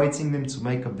sick of waiting them to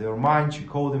make up their mind. You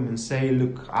call them and say,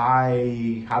 look,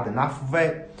 I had enough of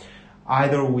it.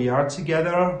 Either we are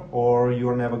together or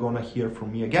you're never going to hear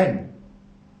from me again.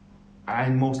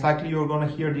 And most likely you're going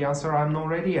to hear the answer, I'm not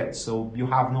ready yet. So you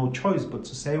have no choice but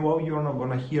to say, well, you're not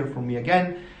going to hear from me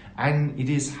again. And it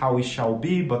is how it shall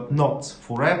be, but not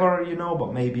forever, you know,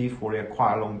 but maybe for a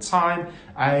quite a long time.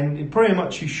 And pretty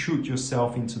much you shoot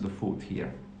yourself into the foot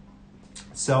here.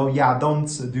 So yeah, don't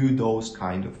do those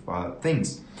kind of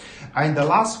things. And the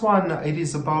last one, it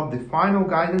is about the final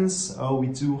guidance. We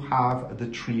do have the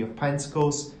Three of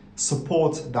Pentacles.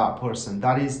 Support that person.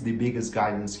 That is the biggest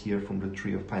guidance here from the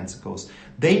Three of Pentacles.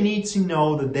 They need to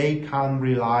know that they can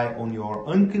rely on your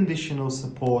unconditional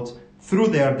support through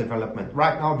their development.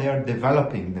 Right now they are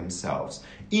developing themselves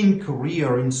in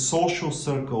career, in social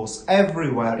circles,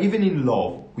 everywhere, even in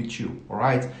love with you, all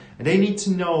right? And they need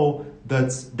to know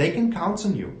that they can count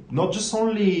on you, not just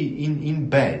only in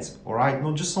bed, all right?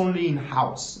 Not just only in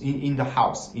the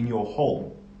house, in your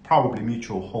home, probably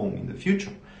mutual home in the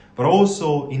future, but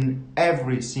also in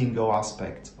every single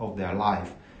aspect of their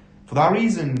life. For that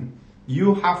reason,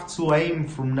 you have to aim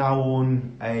from now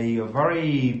on a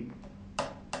very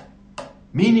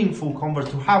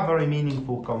to have very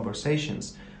meaningful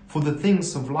conversations for the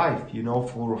things of life, you know,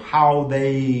 for how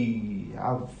they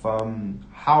have,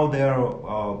 how their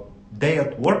day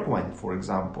at work went, for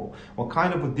example, what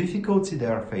kind of a difficulty they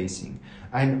are facing,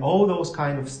 and all those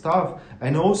kind of stuff.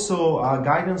 And also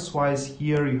guidance-wise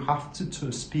here, you have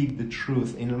to speak the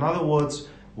truth. In other words,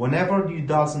 whenever you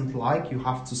doesn't like, you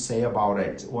have to say about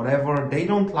it. Whatever they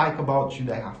don't like about you,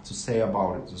 they have to say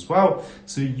about it as well.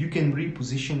 So you can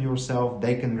reposition yourself,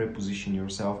 they can reposition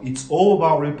yourself. It's all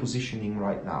about repositioning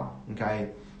right now, okay?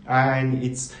 And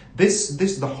it's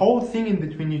the whole thing in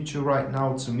between you two right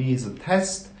now, to me, is a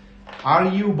test. Are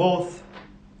you both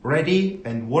ready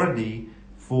and worthy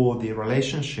for the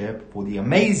relationship, for the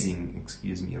amazing,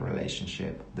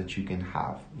 relationship that you can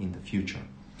have in the future?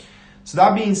 So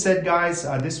that being said, guys,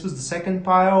 this was the second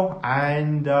pile,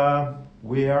 and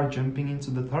we are jumping into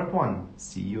the third one.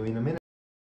 See you in a minute.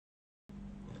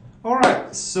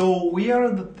 Alright, so we are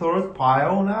at the third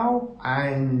pile now,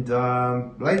 and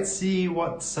let's see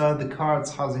what the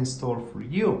cards has in store for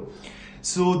you.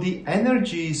 So the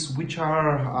energies which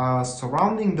are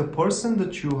surrounding the person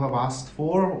that you have asked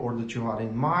for or that you had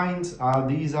in mind,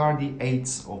 these are the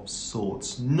Eights of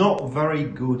Swords. Not very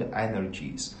good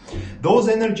energies. Those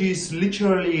energies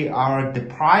literally are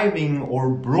depriving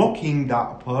or blocking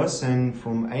that person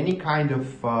from any kind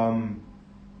of, how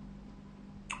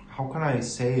can I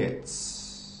say it?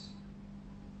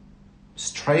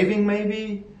 striving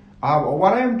maybe.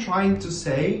 What I am trying to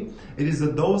say, it is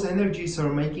that those energies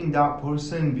are making that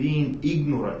person being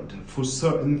ignorant for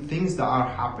certain things that are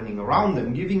happening around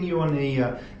them. Giving you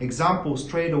an example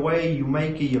straight away, you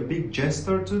make a big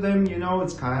gesture to them, you know,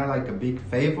 it's kind of like a big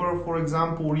favor, for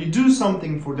example, or you do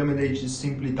something for them and they just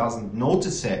simply doesn't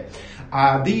notice it.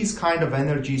 These kind of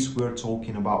energies we're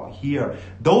talking about here,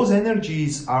 those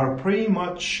energies are pretty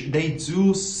much, they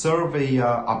do serve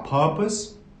a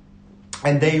purpose.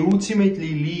 And they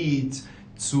ultimately lead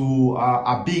to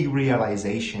a big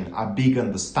realization, a big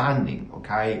understanding,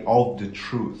 okay, of the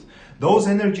truth. Those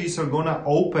energies are gonna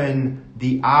open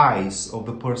the eyes of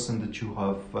the person that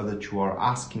you are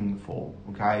asking for,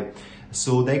 okay.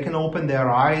 So they can open their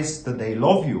eyes that they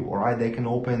love you, all right. They can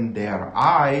open their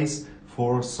eyes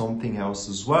for something else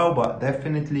as well, but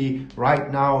definitely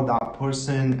right now that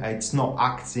person, it's not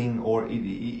acting, or it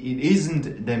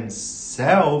isn't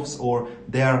themselves or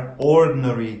their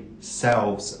ordinary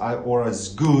selves, or as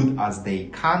good as they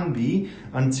can be,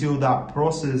 until that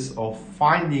process of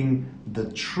finding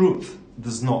the truth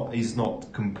is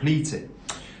not completed.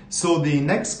 So the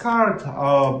next card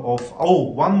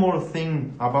one more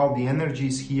thing about the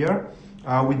energies here.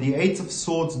 With the Eight of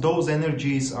Swords, those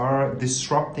energies are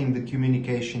disrupting the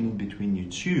communication in between you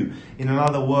two. In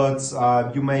other words,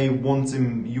 you may want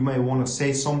to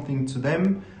say something to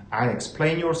them and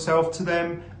explain yourself to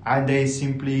them, and they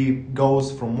simply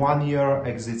goes from one ear,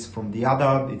 exits from the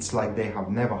other. It's like they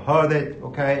have never heard it,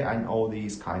 okay, and all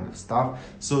these kind of stuff.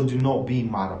 So do not be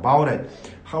mad about it.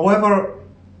 However,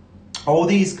 all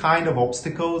these kind of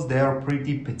obstacles, they are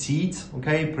pretty petite,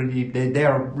 okay, they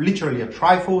are literally a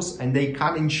trifles, and they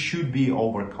can and should be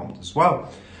overcome as well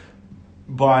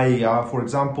by, for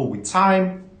example, with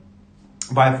time,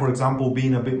 by, for example,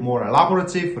 being a bit more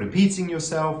elaborative, repeating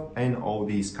yourself, and all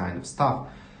these kind of stuff.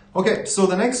 Okay, so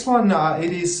the next one,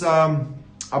 it is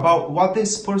about what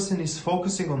this person is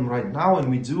focusing on right now, and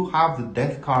we do have the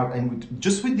Death card, and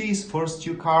just with these first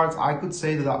two cards, I could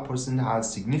say that that person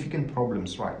has significant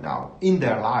problems right now in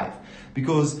their life,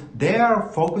 because they are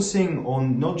focusing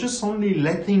on not just only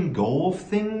letting go of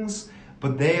things,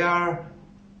 but they are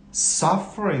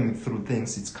suffering through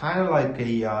things. It's kind of like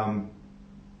a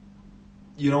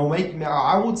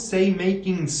I would say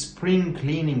making spring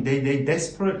cleaning. They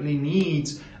desperately need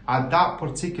at that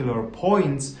particular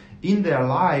point in their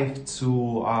life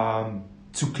to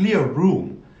clear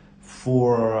room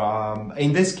for,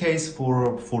 in this case,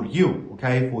 for you,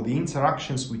 okay, for the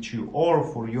interactions with you, or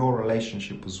for your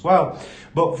relationship as well.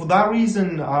 But for that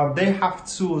reason, they have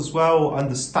to as well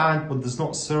understand what does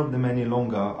not serve them any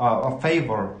longer, a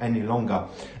favor any longer.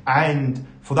 And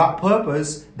for that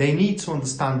purpose, they need to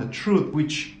understand the truth,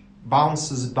 which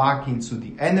bounces back into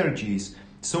the energies.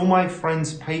 So my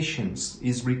friends, patience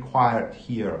is required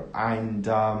here, and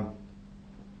how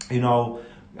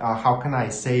can I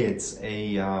say it?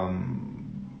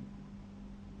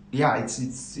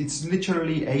 It's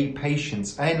literally a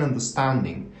patience and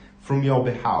understanding from your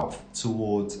behalf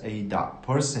towards that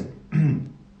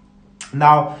person.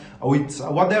 Now, with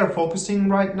what they're focusing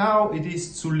right now, it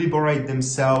is to liberate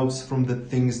themselves from the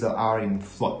things that are in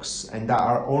flux and that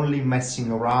are only messing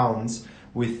around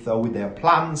with their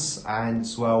plans, and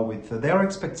as well with their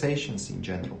expectations in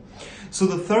general. So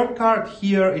the third card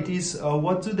here, it is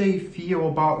what do they feel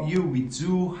about you? We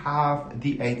do have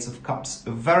the Eight of Cups,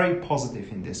 very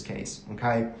positive in this case,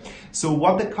 okay? So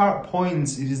what the card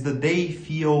points, it is that they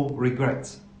feel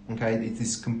regret, okay? It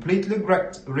is completely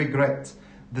regret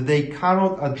that they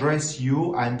cannot address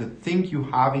you and the thing you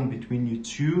have in between you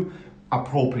two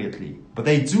appropriately. But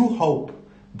they do hope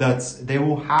that they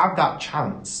will have that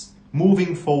chance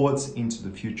moving forwards into the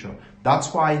future.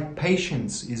 That's why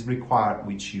patience is required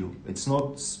with you. It's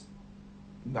not,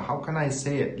 how can I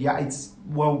say it? Yeah, it's,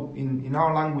 well, in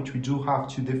our language, we do have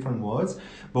two different words,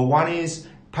 but one is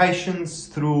patience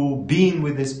through being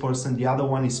with this person. The other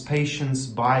one is patience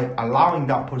by allowing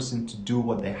that person to do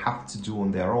what they have to do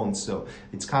on their own. So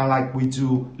it's kind of like we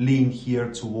do lean here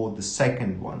toward the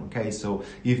second one. Okay, so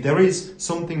if there is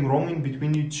something wrong in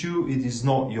between you two, it is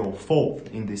not your fault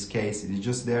in this case. It is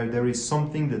just there is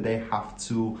something that they have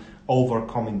to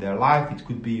overcome in their life. It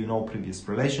could be, previous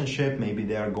relationship. Maybe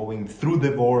they are going through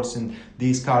divorce, and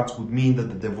these cards would mean that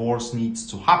the divorce needs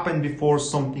to happen before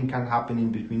something can happen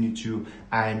in between you two,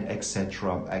 and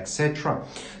etc, etc.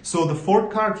 So the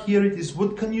fourth card here, it is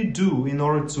what can you do in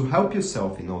order to help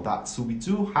yourself in all that. So we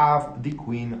do have the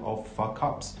Queen of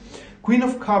Cups. Queen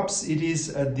of Cups, it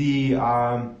is the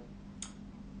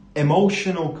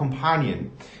emotional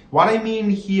companion. What I mean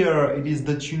here, it is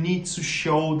that you need to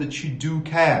show that you do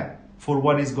care for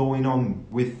what is going on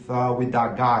with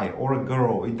that guy or a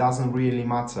girl. It doesn't really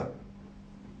matter.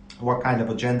 what kind of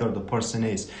a gender the person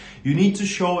is. You need to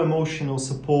show emotional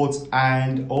support,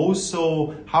 and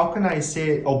also, how can I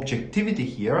say, objectivity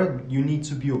here. You need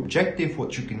to be objective,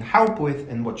 what you can help with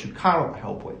and what you cannot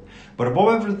help with. But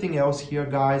above everything else here,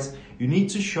 guys, you need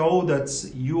to show that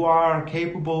you are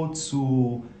capable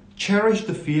to cherish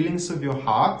the feelings of your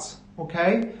heart,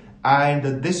 okay? And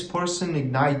that this person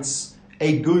ignites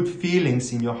a good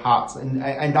feelings in your heart,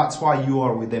 and that's why you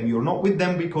are with them. You're not with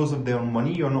them because of their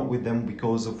money. You're not with them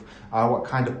because of what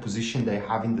kind of position they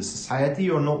have in the society.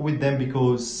 You're not with them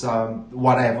because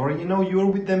whatever, you know, you're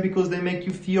with them because they make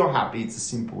you feel happy. It's as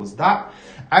simple as that.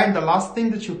 And the last thing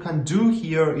that you can do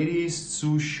here, it is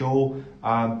to show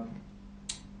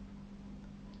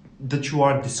that you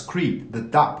are discreet,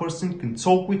 that that person can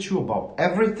talk with you about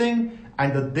everything,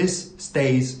 and that this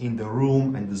stays in the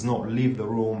room and does not leave the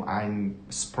room and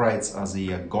spreads as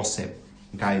a gossip.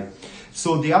 Okay,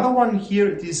 so the other one here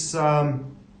is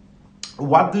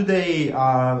what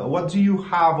do you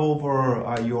have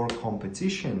over your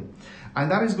competition?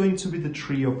 And that is going to be the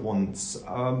Three of Wands.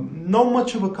 Not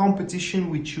much of a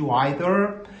competition with you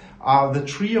either. The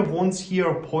Three of Wands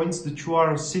here points that you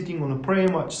are sitting on a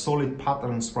pretty much solid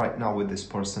patterns right now with this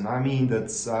person. I mean,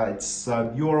 that's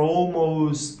you're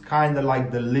almost kind of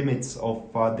like the limits of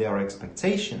their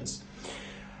expectations.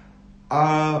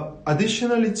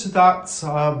 Additionally to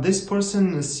that, this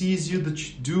person sees you that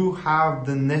you do have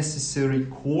the necessary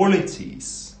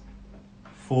qualities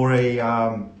for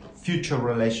a future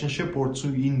relationship, or to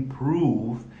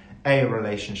improve a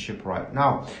relationship right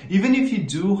now. Even if you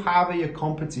do have a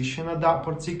competition at that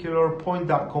particular point,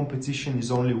 that competition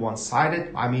is only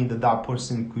one-sided. I mean that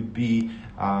person could be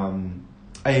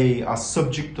a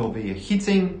subject of a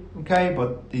hitting, okay,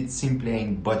 but it simply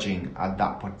ain't budging at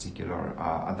that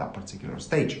particular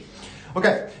stage.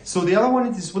 Okay, so the other one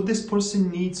is what this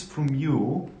person needs from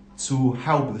you to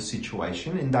help the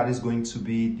situation, and that is going to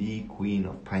be the Queen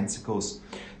of Pentacles.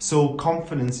 So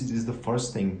confidence is the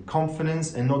first thing.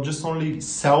 Confidence, and not just only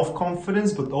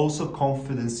self-confidence, but also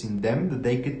confidence in them that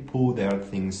they can pull their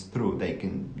things through. They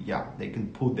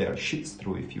can pull their shits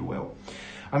through, if you will.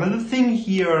 Another thing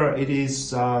here, it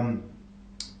is, how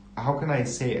can I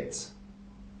say it?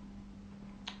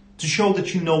 To show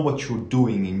that you know what you're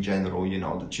doing in general, you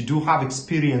know, that you do have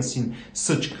experience in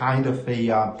such kind of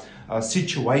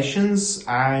situations,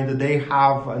 and they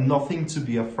have nothing to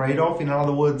be afraid of. In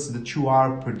other words, that you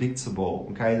are predictable,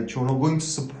 okay, that you're not going to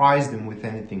surprise them with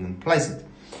anything unpleasant.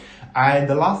 And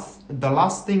the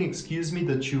last thing, excuse me,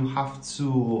 that you have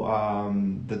to,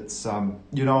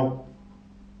 you know,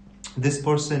 this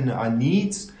person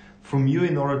needs from you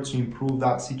in order to improve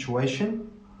that situation,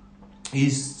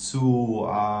 is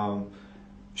to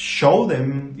show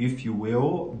them, if you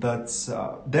will, that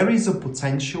there is a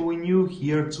potential in you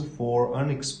heretofore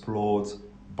unexplored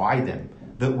by them.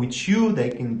 That with you they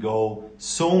can go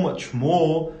so much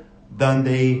more than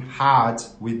they had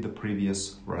with the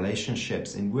previous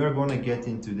relationships. And we're going to get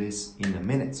into this in a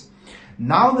minute.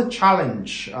 Now the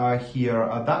challenge here,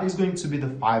 that is going to be the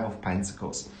Five of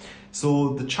Pentacles.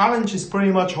 So the challenge is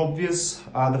pretty much obvious.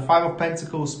 The Five of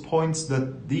Pentacles points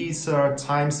that these are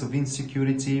times of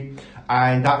insecurity,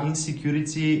 and that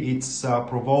insecurity, it's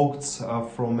provoked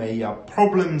from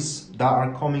problems that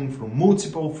are coming from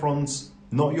multiple fronts,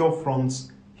 not your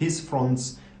fronts, his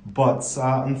fronts, but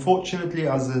unfortunately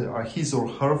as his or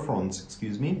her fronts,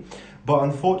 excuse me. But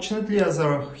unfortunately as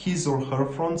his or her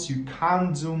fronts, you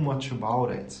can't do much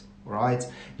about it. Right?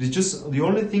 It's just the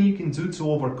only thing you can do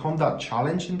to overcome that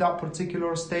challenge in that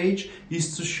particular stage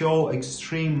is to show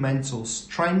extreme mental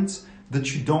strength,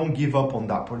 that you don't give up on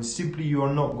that point. Simply, you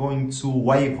are not going to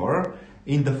waver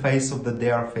in the face of that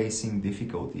they are facing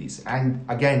difficulties. And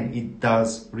again, it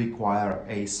does require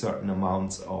a certain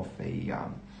amount of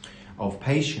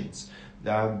patience.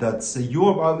 That's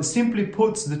simply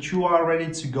put, that you are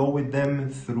ready to go with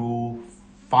them through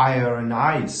fire and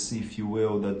ice, if you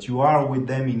will, that you are with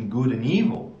them in good and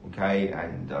evil, okay?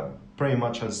 And pretty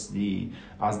much as the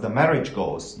marriage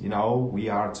goes, you know, we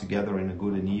are together in a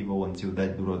good and evil until they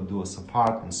do us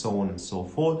apart, and so on and so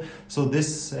forth. So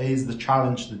this is the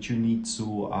challenge that you need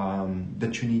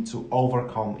to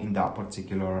overcome in that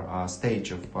particular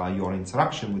stage of your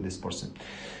interaction with this person.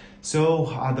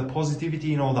 So the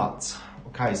positivity and all that.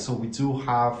 Okay, so we do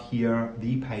have here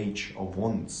the Page of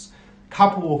Wands.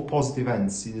 Couple of positive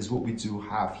ends is what we do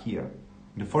have here.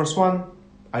 The first one,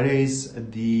 it is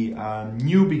the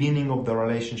new beginning of the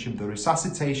relationship, the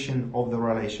resuscitation of the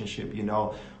relationship, you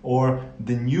know, or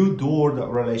the new door that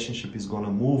relationship is going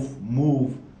to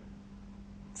move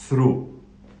through.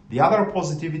 The other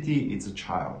positivity is a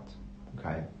child.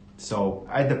 Okay, so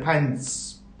it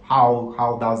depends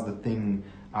how does the thing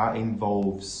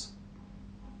involves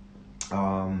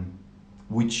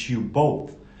which you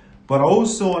both. But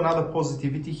also another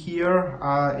positivity here,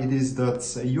 it is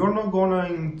that you're not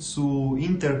going to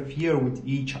interfere with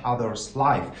each other's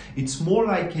life. It's more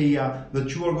like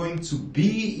that you are going to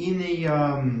be in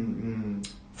a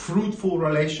fruitful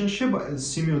relationship, but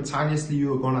simultaneously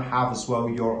you're going to have as well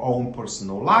your own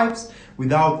personal lives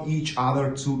without each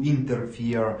other to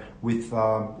interfere with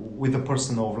the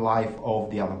personal life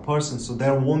of the other person. So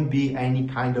there won't be any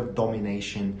kind of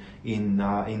domination in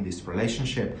this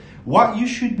relationship. What you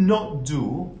should not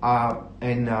do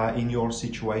in your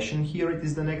situation here, it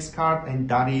is the next card, and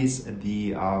that is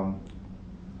the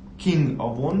King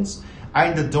of Wands,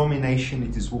 and the domination,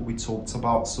 it is what we talked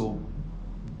about. So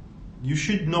you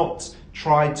should not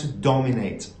try to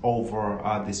dominate over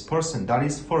this person. That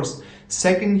is first.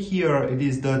 Second here, it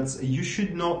is that you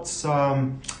should not,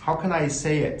 how can I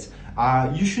say it?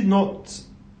 You should not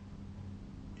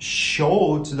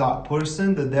show to that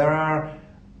person that there are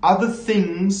other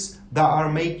things that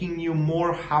are making you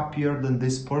more happier than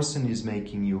this person is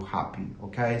making you happy.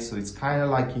 Okay, so it's kind of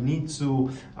like you need to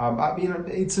I mean,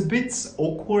 it's a bit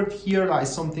awkward here, like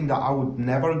something that I would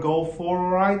never go for,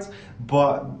 right?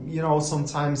 But you know,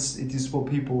 sometimes it is what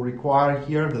people require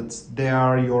here, that they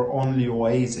are your only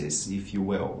oasis, if you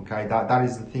will. Okay, that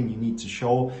is the thing you need to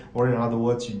show, or in other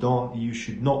words, you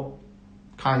should not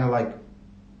kind of like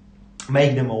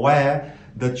make them aware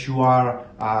that you are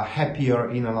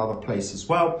happier in another place as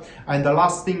well. And the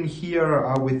last thing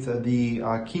here with the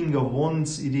King of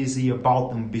Wands, it is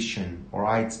about ambition. All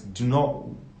right, do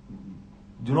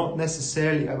not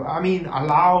necessarily, I mean,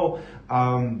 allow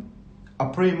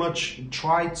pretty much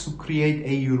try to create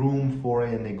a room for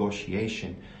a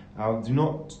negotiation. Do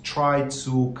not try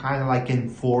to kind of like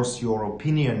enforce your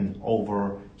opinion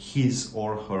over his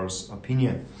or her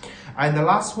opinion. And the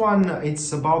last one,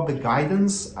 it's about the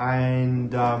guidance,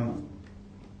 and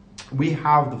we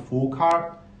have the Fool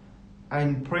card,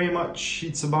 and pretty much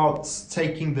it's about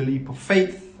taking the leap of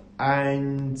faith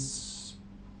and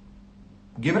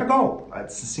give it a go.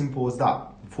 It's as simple as that.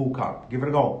 The Fool card, give it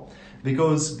a go.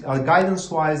 Because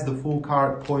guidance-wise, the Fool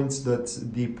card points that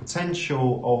the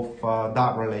potential of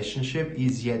that relationship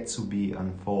is yet to be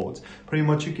unfolded. Pretty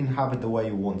much you can have it the way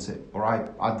you want it, all right,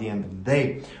 at the end of the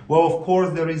day. Well, of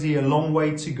course, there is a long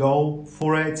way to go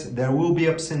for it. There will be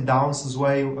ups and downs as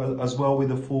well with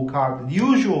the Fool card. The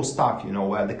usual stuff, you know,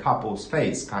 where the couples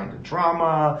face kind of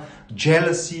drama,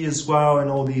 jealousy as well, and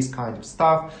all these kind of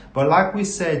stuff. But like we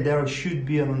said, there should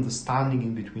be an understanding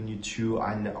in between you two,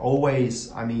 and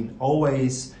always, I mean,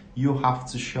 always you have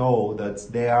to show that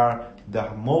they are the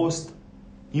most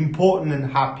important and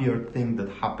happier thing that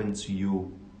happened to you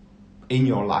in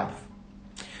your life.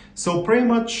 So pretty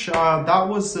much that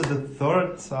was the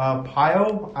third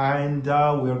pile, and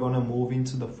we're gonna move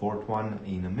into the fourth one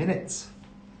in a minute.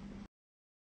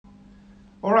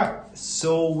 All right,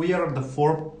 so we are at the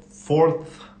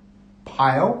fourth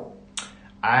pile.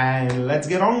 And let's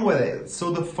get on with it.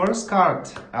 So the first card,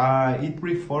 it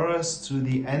refers to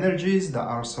the energies that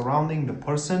are surrounding the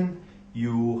person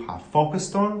you have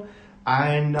focused on.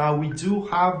 And we do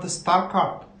have the Star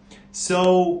card.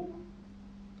 So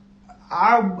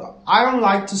I don't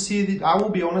like to see it. I will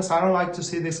be honest, I don't like to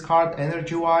see this card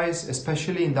energy-wise,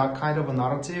 especially in that kind of a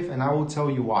narrative. And I will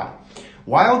tell you why.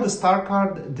 While the Star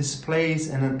card displays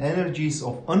an energies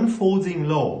of unfolding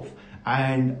love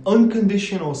and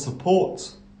unconditional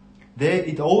support, there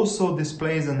it also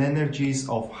displays an energies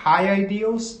of high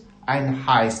ideals and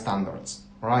high standards,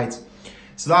 right?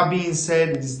 So that being said,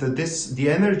 it is that the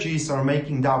energies are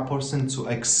making that person to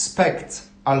expect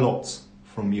a lot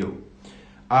from you.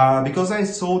 Because I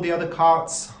saw the other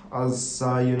cards, as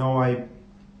you know, I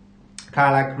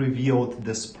kind of like revealed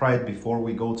the spread before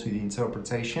we go to the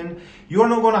interpretation. You're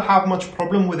not going to have much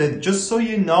problem with it, just so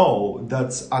you know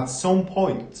that at some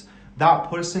point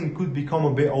that person could become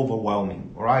a bit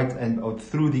overwhelming, right? And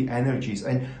through the energies.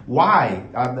 And why?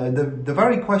 The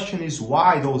very question is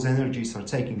why those energies are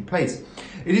taking place.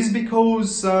 It is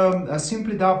because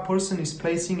simply that person is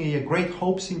placing a great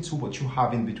hopes into what you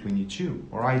have in between you two,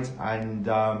 all right? And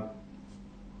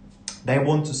they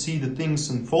want to see the things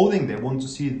unfolding. They want to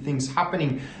see the things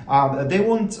happening. They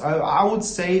want, I would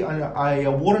say,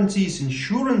 warranties,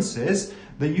 insurances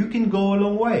that you can go a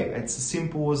long way. It's as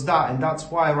simple as that. And that's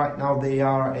why right now they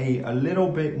are a little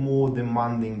bit more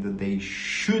demanding than they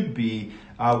should be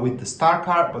with the Star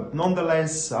card. But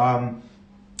nonetheless,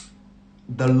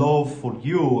 the love for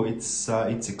you, it's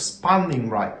expanding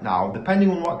right now.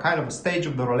 Depending on what kind of a stage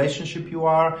of the relationship you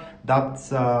are, that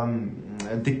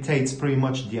dictates pretty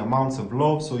much the amount of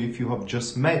love. So if you have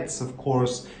just met, of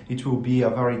course, it will be a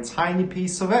very tiny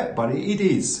piece of it, but it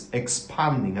is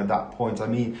expanding at that point. I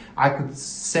mean, I could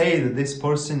say that this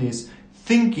person is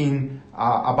thinking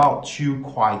about you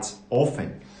quite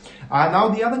often. Now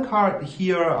the other card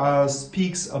here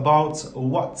speaks about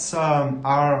what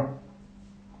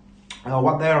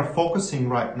they are focusing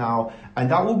right now,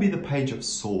 and that will be the Page of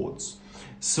Swords.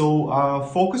 So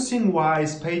focusing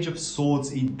wise, Page of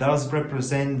Swords, it does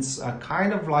represent a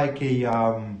kind of like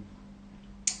a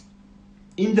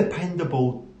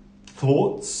independable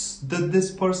thoughts that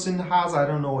this person has. I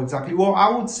don't know exactly. Well, I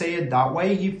would say it that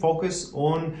way. He focuses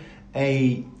on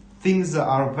things that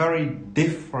are very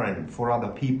different for other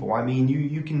people. I mean,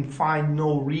 you can find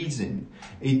no reason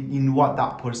in what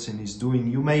that person is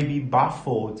doing. You may be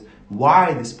baffled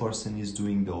why this person is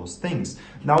doing those things.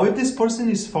 Now, if this person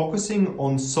is focusing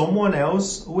on someone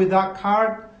else with that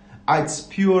card, it's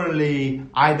purely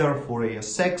either for a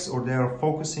sex, or they're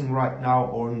focusing right now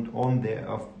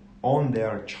on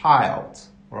their child,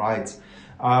 right?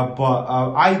 But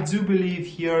I do believe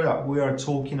here that we are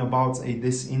talking about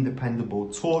this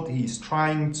independable thought. He's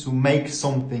trying to make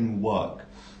something work.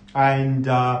 And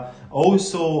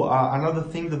also another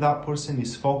thing that person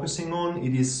is focusing on,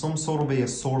 it is some sort of a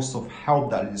source of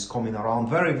help that is coming around.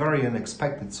 Very, very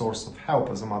unexpected source of help,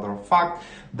 as a matter of fact,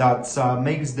 that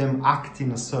makes them act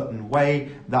in a certain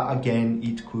way that, again,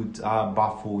 it could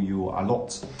baffle you a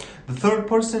lot. The third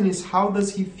person is, how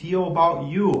does he feel about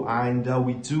you? And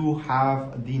we do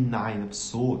have the Nine of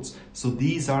Swords. So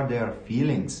these are their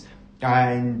feelings.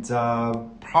 And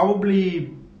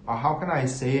probably, how can I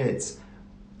say it?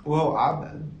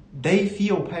 Well, they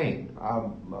feel pain.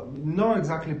 Not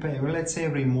exactly pain, but let's say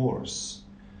remorse.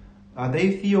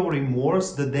 They feel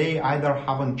remorse that they either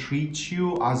haven't treated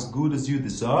you as good as you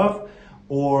deserve,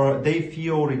 or they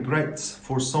feel regret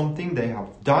for something they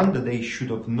have done that they should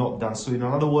have not done. So in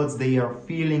other words, they are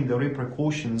feeling the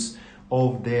repercussions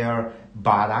of their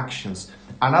bad actions.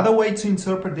 Another way to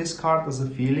interpret this card as a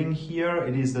feeling here,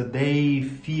 it is that they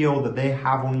feel that they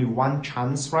have only one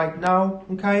chance right now,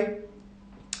 okay?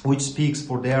 Which speaks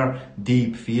for their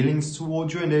deep feelings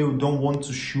towards you, and they don't want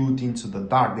to shoot into the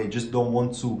dark. They just don't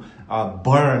want to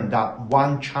burn that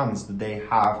one chance that they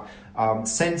have,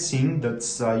 sensing that,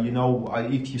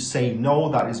 if you say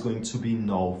no, that is going to be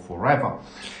no forever.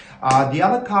 The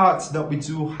other cards that we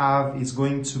do have is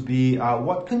going to be,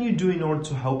 what can you do in order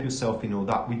to help yourself in all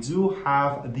that? We do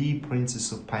have the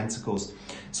Princess of Pentacles.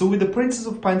 So with the Princess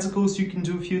of Pentacles, you can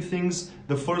do a few things.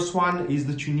 The first one is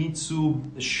that you need to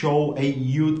show a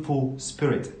youthful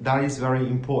spirit. That is very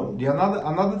important.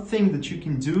 Another thing that you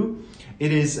can do,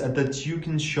 it is that you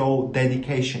can show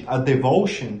dedication, a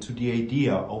devotion to the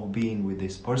idea of being with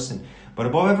this person. But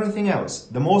above everything else,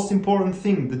 the most important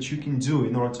thing that you can do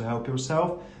in order to help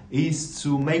yourself is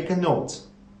to make a note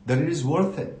that it is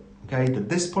worth it, okay? That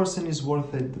this person is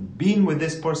worth it, that being with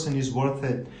this person is worth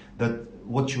it, that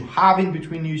what you have in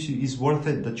between you is worth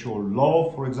it, that your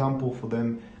love, for example, for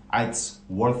them, it's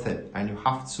worth it. And you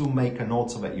have to make a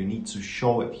note of it. You need to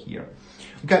show it here.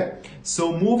 Okay,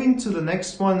 so moving to the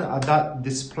next one that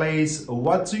displays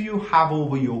what do you have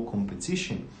over your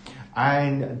competition.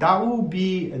 And that will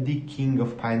be the King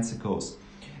of Pentacles.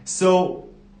 So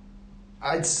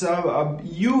it's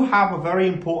you have a very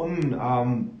important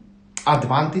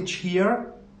advantage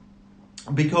here,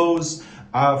 because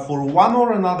for one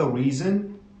or another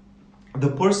reason, the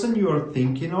person you are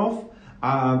thinking of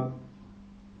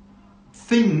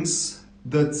thinks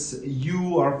that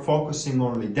you are focusing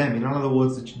only them. In other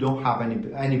words, that you don't have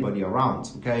anybody around,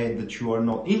 okay? That you are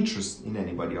not interested in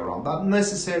anybody around.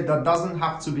 That doesn't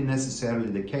have to be necessarily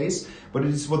the case, but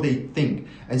it is what they think.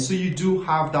 And so you do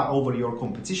have that over your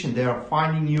competition. They are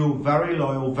finding you very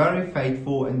loyal, very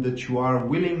faithful, and that you are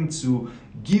willing to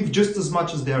give just as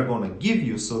much as they are going to give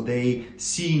you. So they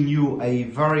see in you a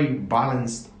very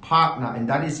balanced partner, and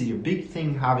that is a big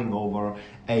thing having over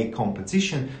a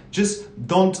competition. Just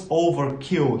don't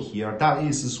overkill here. That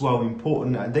is as well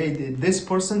important. This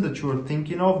person that you are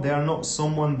thinking of, they are not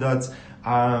someone that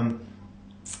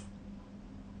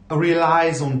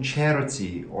relies on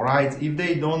charity, all right? If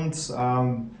they don't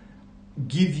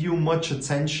give you much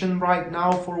attention right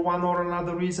now for one or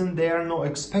another reason, they are not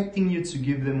expecting you to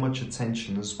give them much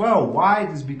attention as well. Why? It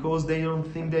is because they don't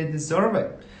think they deserve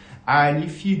it. And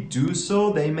if you do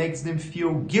so, that makes them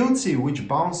feel guilty, which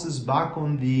bounces back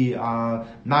on the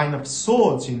Nine of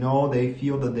Swords. You know, they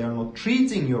feel that they're not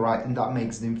treating you right, and that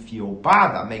makes them feel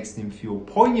bad, that makes them feel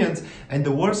poignant, and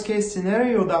the worst case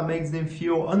scenario, that makes them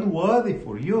feel unworthy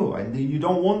for you, and you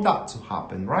don't want that to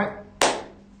happen, right?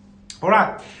 All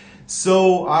right.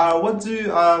 So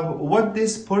what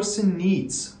this person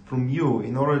needs from you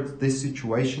in order for this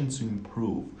situation to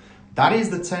improve? That is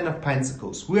the Ten of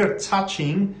Pentacles. We are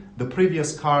touching the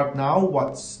previous card now.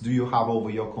 What do you have over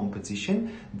your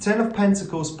competition? The Ten of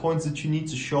Pentacles points that you need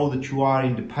to show that you are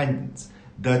independent,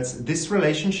 that this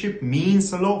relationship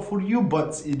means a lot for you,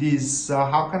 but it is,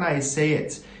 how can I say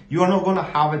it? You are not going to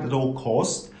have it at all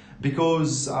cost,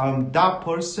 because that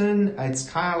person, it's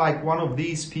kind of like one of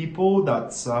these people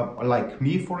that's like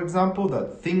me, for example,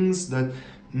 that thinks that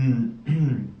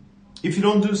if you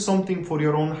don't do something for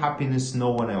your own happiness,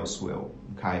 no one else will,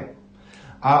 okay?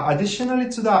 Additionally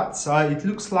to that, it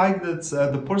looks like that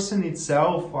the person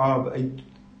itself,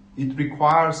 it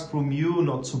requires from you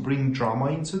not to bring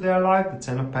drama into their life. The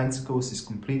Ten of Pentacles is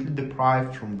completely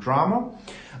deprived from drama.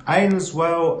 And as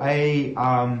well, a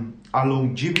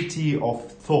longevity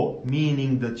of thought,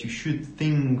 meaning that you should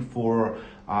think for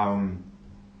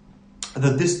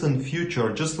the distant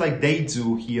future, just like they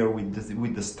do here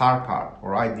with the Star card, all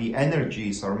right? The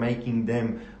energies are making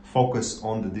them focus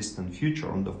on the distant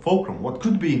future, on the fulcrum, what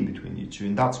could be in between you two,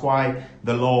 and that's why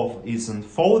the love is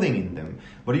unfolding in them.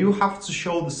 But you have to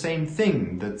show the same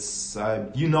thing, that's,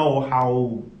 you know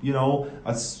how, you know,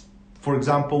 as for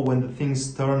example, when the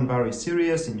things turn very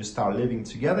serious and you start living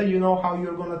together, you know how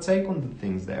you're going to take on the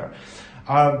things there.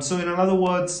 So in other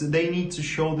words, they need to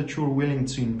show that you're willing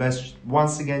to invest,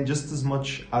 once again, just as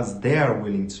much as they're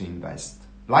willing to invest.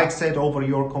 Like I said, over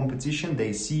your competition,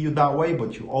 they see you that way,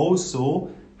 but you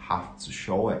also have to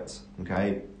show it,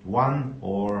 okay? One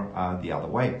or the other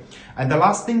way. And the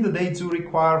last thing that they do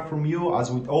require from you,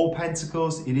 as with all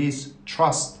Pentacles, it is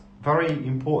trust. Very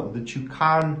important that you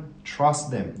can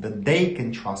trust them, that they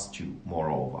can trust you,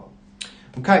 moreover.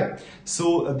 Okay,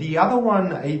 so the other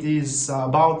one, it is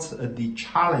about the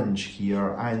challenge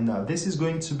here, and this is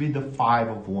going to be the Five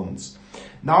of Wands.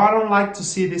 Now, I don't like to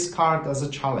see this card as a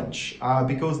challenge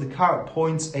because the card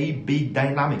points a big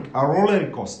dynamic, a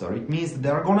roller coaster. It means that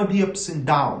there are going to be ups and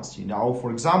downs, you know. For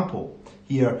example,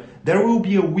 here, there will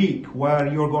be a week where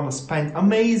you're going to spend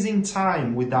amazing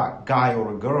time with that guy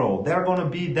or a girl. There are going to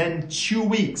be then 2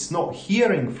 weeks not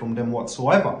hearing from them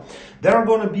whatsoever. There are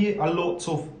going to be a lot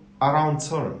of around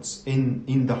turns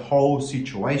in the whole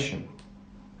situation,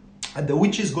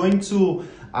 which is going to,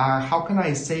 how can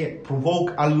I say it,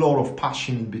 provoke a lot of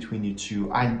passion in between you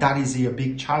two. And that is a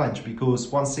big challenge because,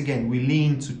 once again, we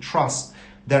lean to trust.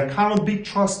 There cannot be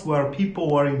trust where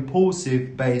people are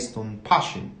impulsive based on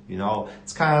passion, you know.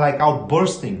 It's kind of like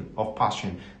outbursting of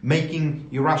passion, making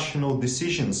irrational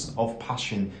decisions of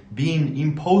passion, being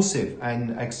impulsive,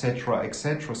 and etc,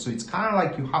 etc. So it's kind of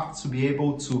like you have to be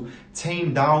able to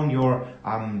tame down your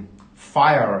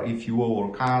fire, if you will,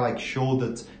 or kind of like show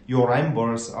that your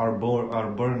embers are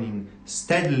burning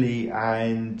steadily,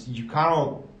 and you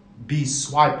cannot be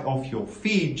swiped off your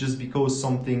feet just because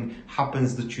something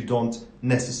happens that you don't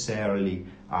necessarily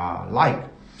like.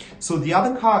 So the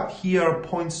other card here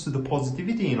points to the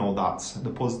positivity in all that, the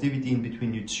positivity in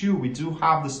between you two. We do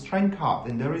have the Strength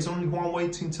card, and there is only one way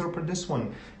to interpret this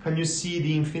one. Can you see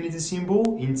the infinity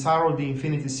symbol? In Tarot, the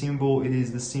infinity symbol, it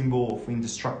is the symbol of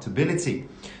indestructibility.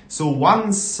 So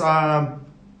once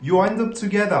you end up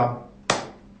together,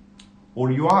 or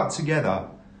you are together,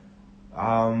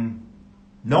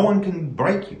 no one can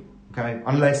break you, okay?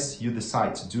 Unless you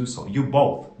decide to do so. You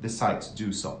both decide to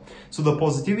do so. So the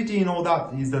positivity in all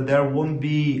that is that there won't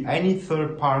be any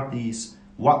third parties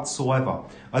whatsoever.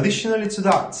 Additionally to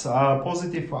that,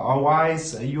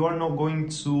 positive-wise, you are not going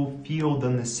to feel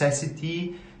the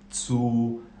necessity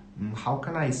to, how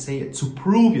can I say it, to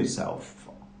prove yourself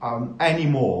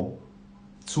anymore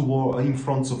in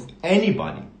front of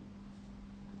anybody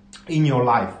in your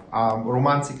life,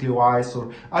 romantically wise,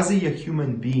 or as a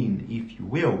human being, if you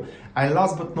will. And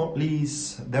last but not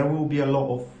least, there will be a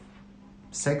lot of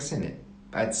sex in it.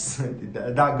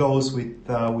 That goes with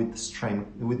the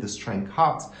strength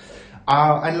card.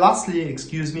 And lastly,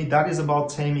 excuse me, that is about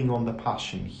taming on the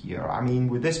passion here. I mean,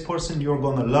 with this person, you're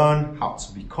gonna learn how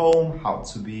to be calm, how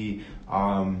to be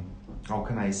how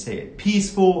can I say it,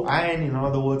 peaceful, and in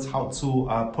other words, how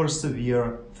to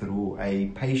persevere through a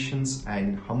patience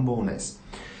and humbleness.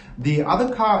 The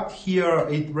other card here,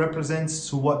 it represents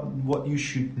to what you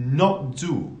should not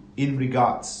do in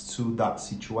regards to that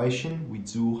situation. We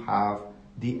do have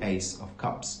the Ace of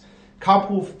Cups.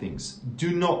 Couple of things.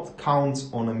 Do not count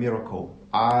on a miracle.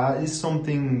 It's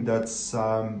something that's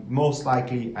most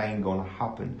likely ain't gonna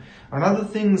happen. Another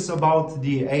things about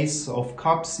the Ace of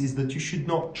Cups is that you should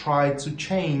not try to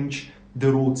change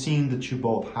the routine that you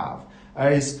both have.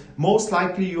 As most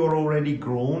likely you're already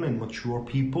grown and mature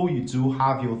people, you do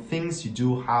have your things, you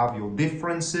do have your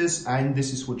differences, and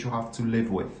this is what you have to live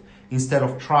with, instead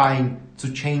of trying to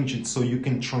change it so you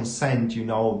can transcend, you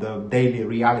know, the daily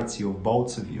reality of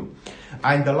both of you.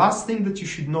 And the last thing that you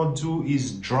should not do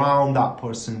is drown that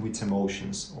person with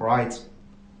emotions, all right?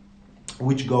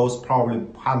 Which goes probably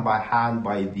hand by hand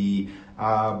by the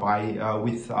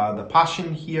with the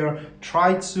passion here.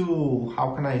 Try to,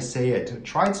 how can I say it?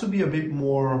 Try to be a bit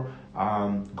more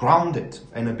grounded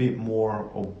and a bit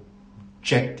more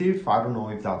objective. I don't know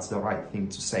if that's the right thing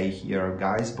to say here,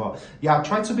 guys, but yeah,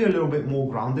 try to be a little bit more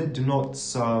grounded. Do not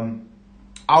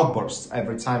outburst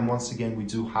every time. Once again, we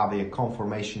do have a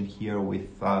confirmation here with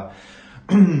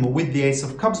with the Ace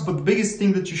of Cups, but the biggest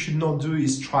thing that you should not do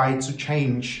is try to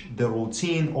change the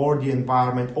routine or the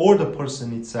environment or the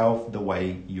person itself the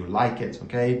way you like it,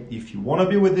 okay? If you want to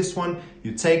be with this one,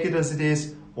 you take it as it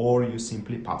is, or you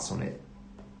simply pass on it.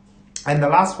 And the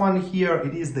last one here,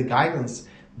 it is the guidance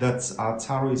that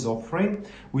Tarot is offering.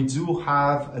 We do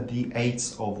have the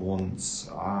Eight of Wands,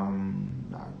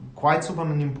 quite of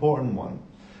an important one.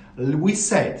 We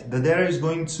said that there is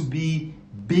going to be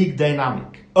big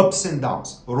dynamic, ups and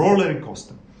downs, roller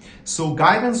coaster. So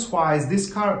guidance wise,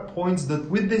 this card points that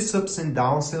with this ups and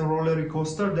downs and roller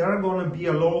coaster, there are going to be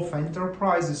a lot of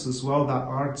enterprises as well that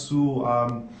are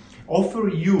to offer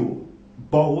you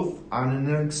both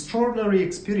an extraordinary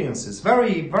experiences,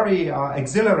 very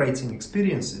exhilarating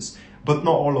experiences, but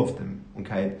not all of them.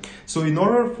 Okay, so in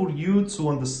order for you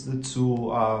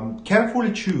to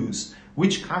carefully choose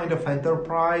which kind of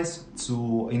enterprise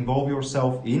to involve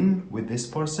yourself in with this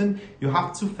person, you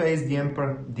have to face the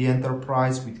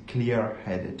enterprise with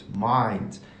clear-headed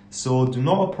mind. So do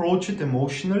not approach it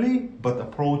emotionally, but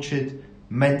approach it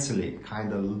mentally,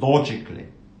 kind of logically.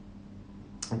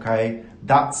 Okay,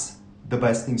 that's the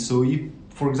best thing. So if,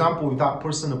 for example, if that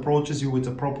person approaches you with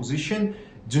a proposition,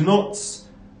 do not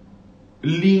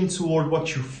lean toward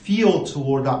what you feel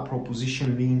toward that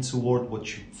proposition, lean toward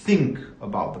what you think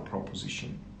about the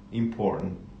proposition.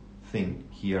 Important thing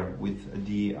here with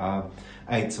the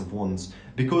Eight of Wands.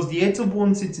 Because the Eight of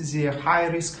Wands, it is a high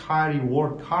risk, high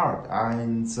reward card,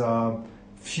 and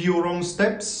few wrong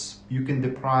steps, you can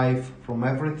deprive from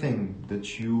everything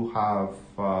that you have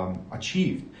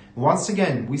achieved. Once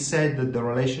again, we said that the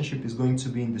relationship is going to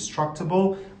be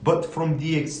indestructible, but from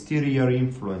the exterior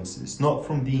influences, not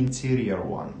from the interior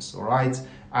ones, all right?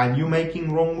 And you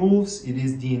making wrong moves, it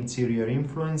is the interior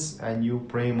influence, and you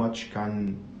pretty much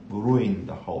can ruin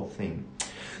the whole thing.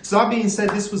 So that being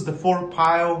said, this was the fourth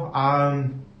pile.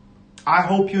 I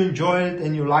hope you enjoyed it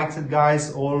and you liked it,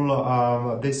 guys,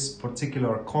 all this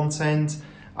particular content.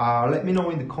 Let me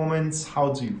know in the comments,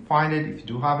 how do you find it? If you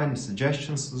do have any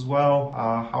suggestions as well,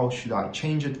 how should I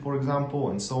change it, for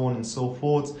example, and so on and so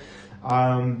forth.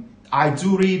 I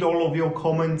do read all of your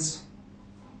comments.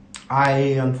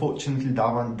 I unfortunately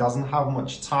doesn't have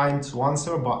much time to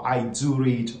answer, but I do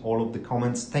read all of the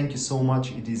comments. Thank you so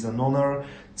much. It is an honor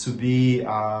to be,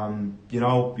 you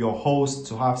know, your host,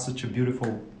 to have such a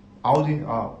beautiful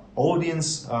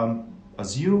audience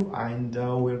as you, and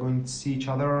we're going to see each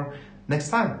other next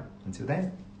time. Until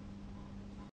then.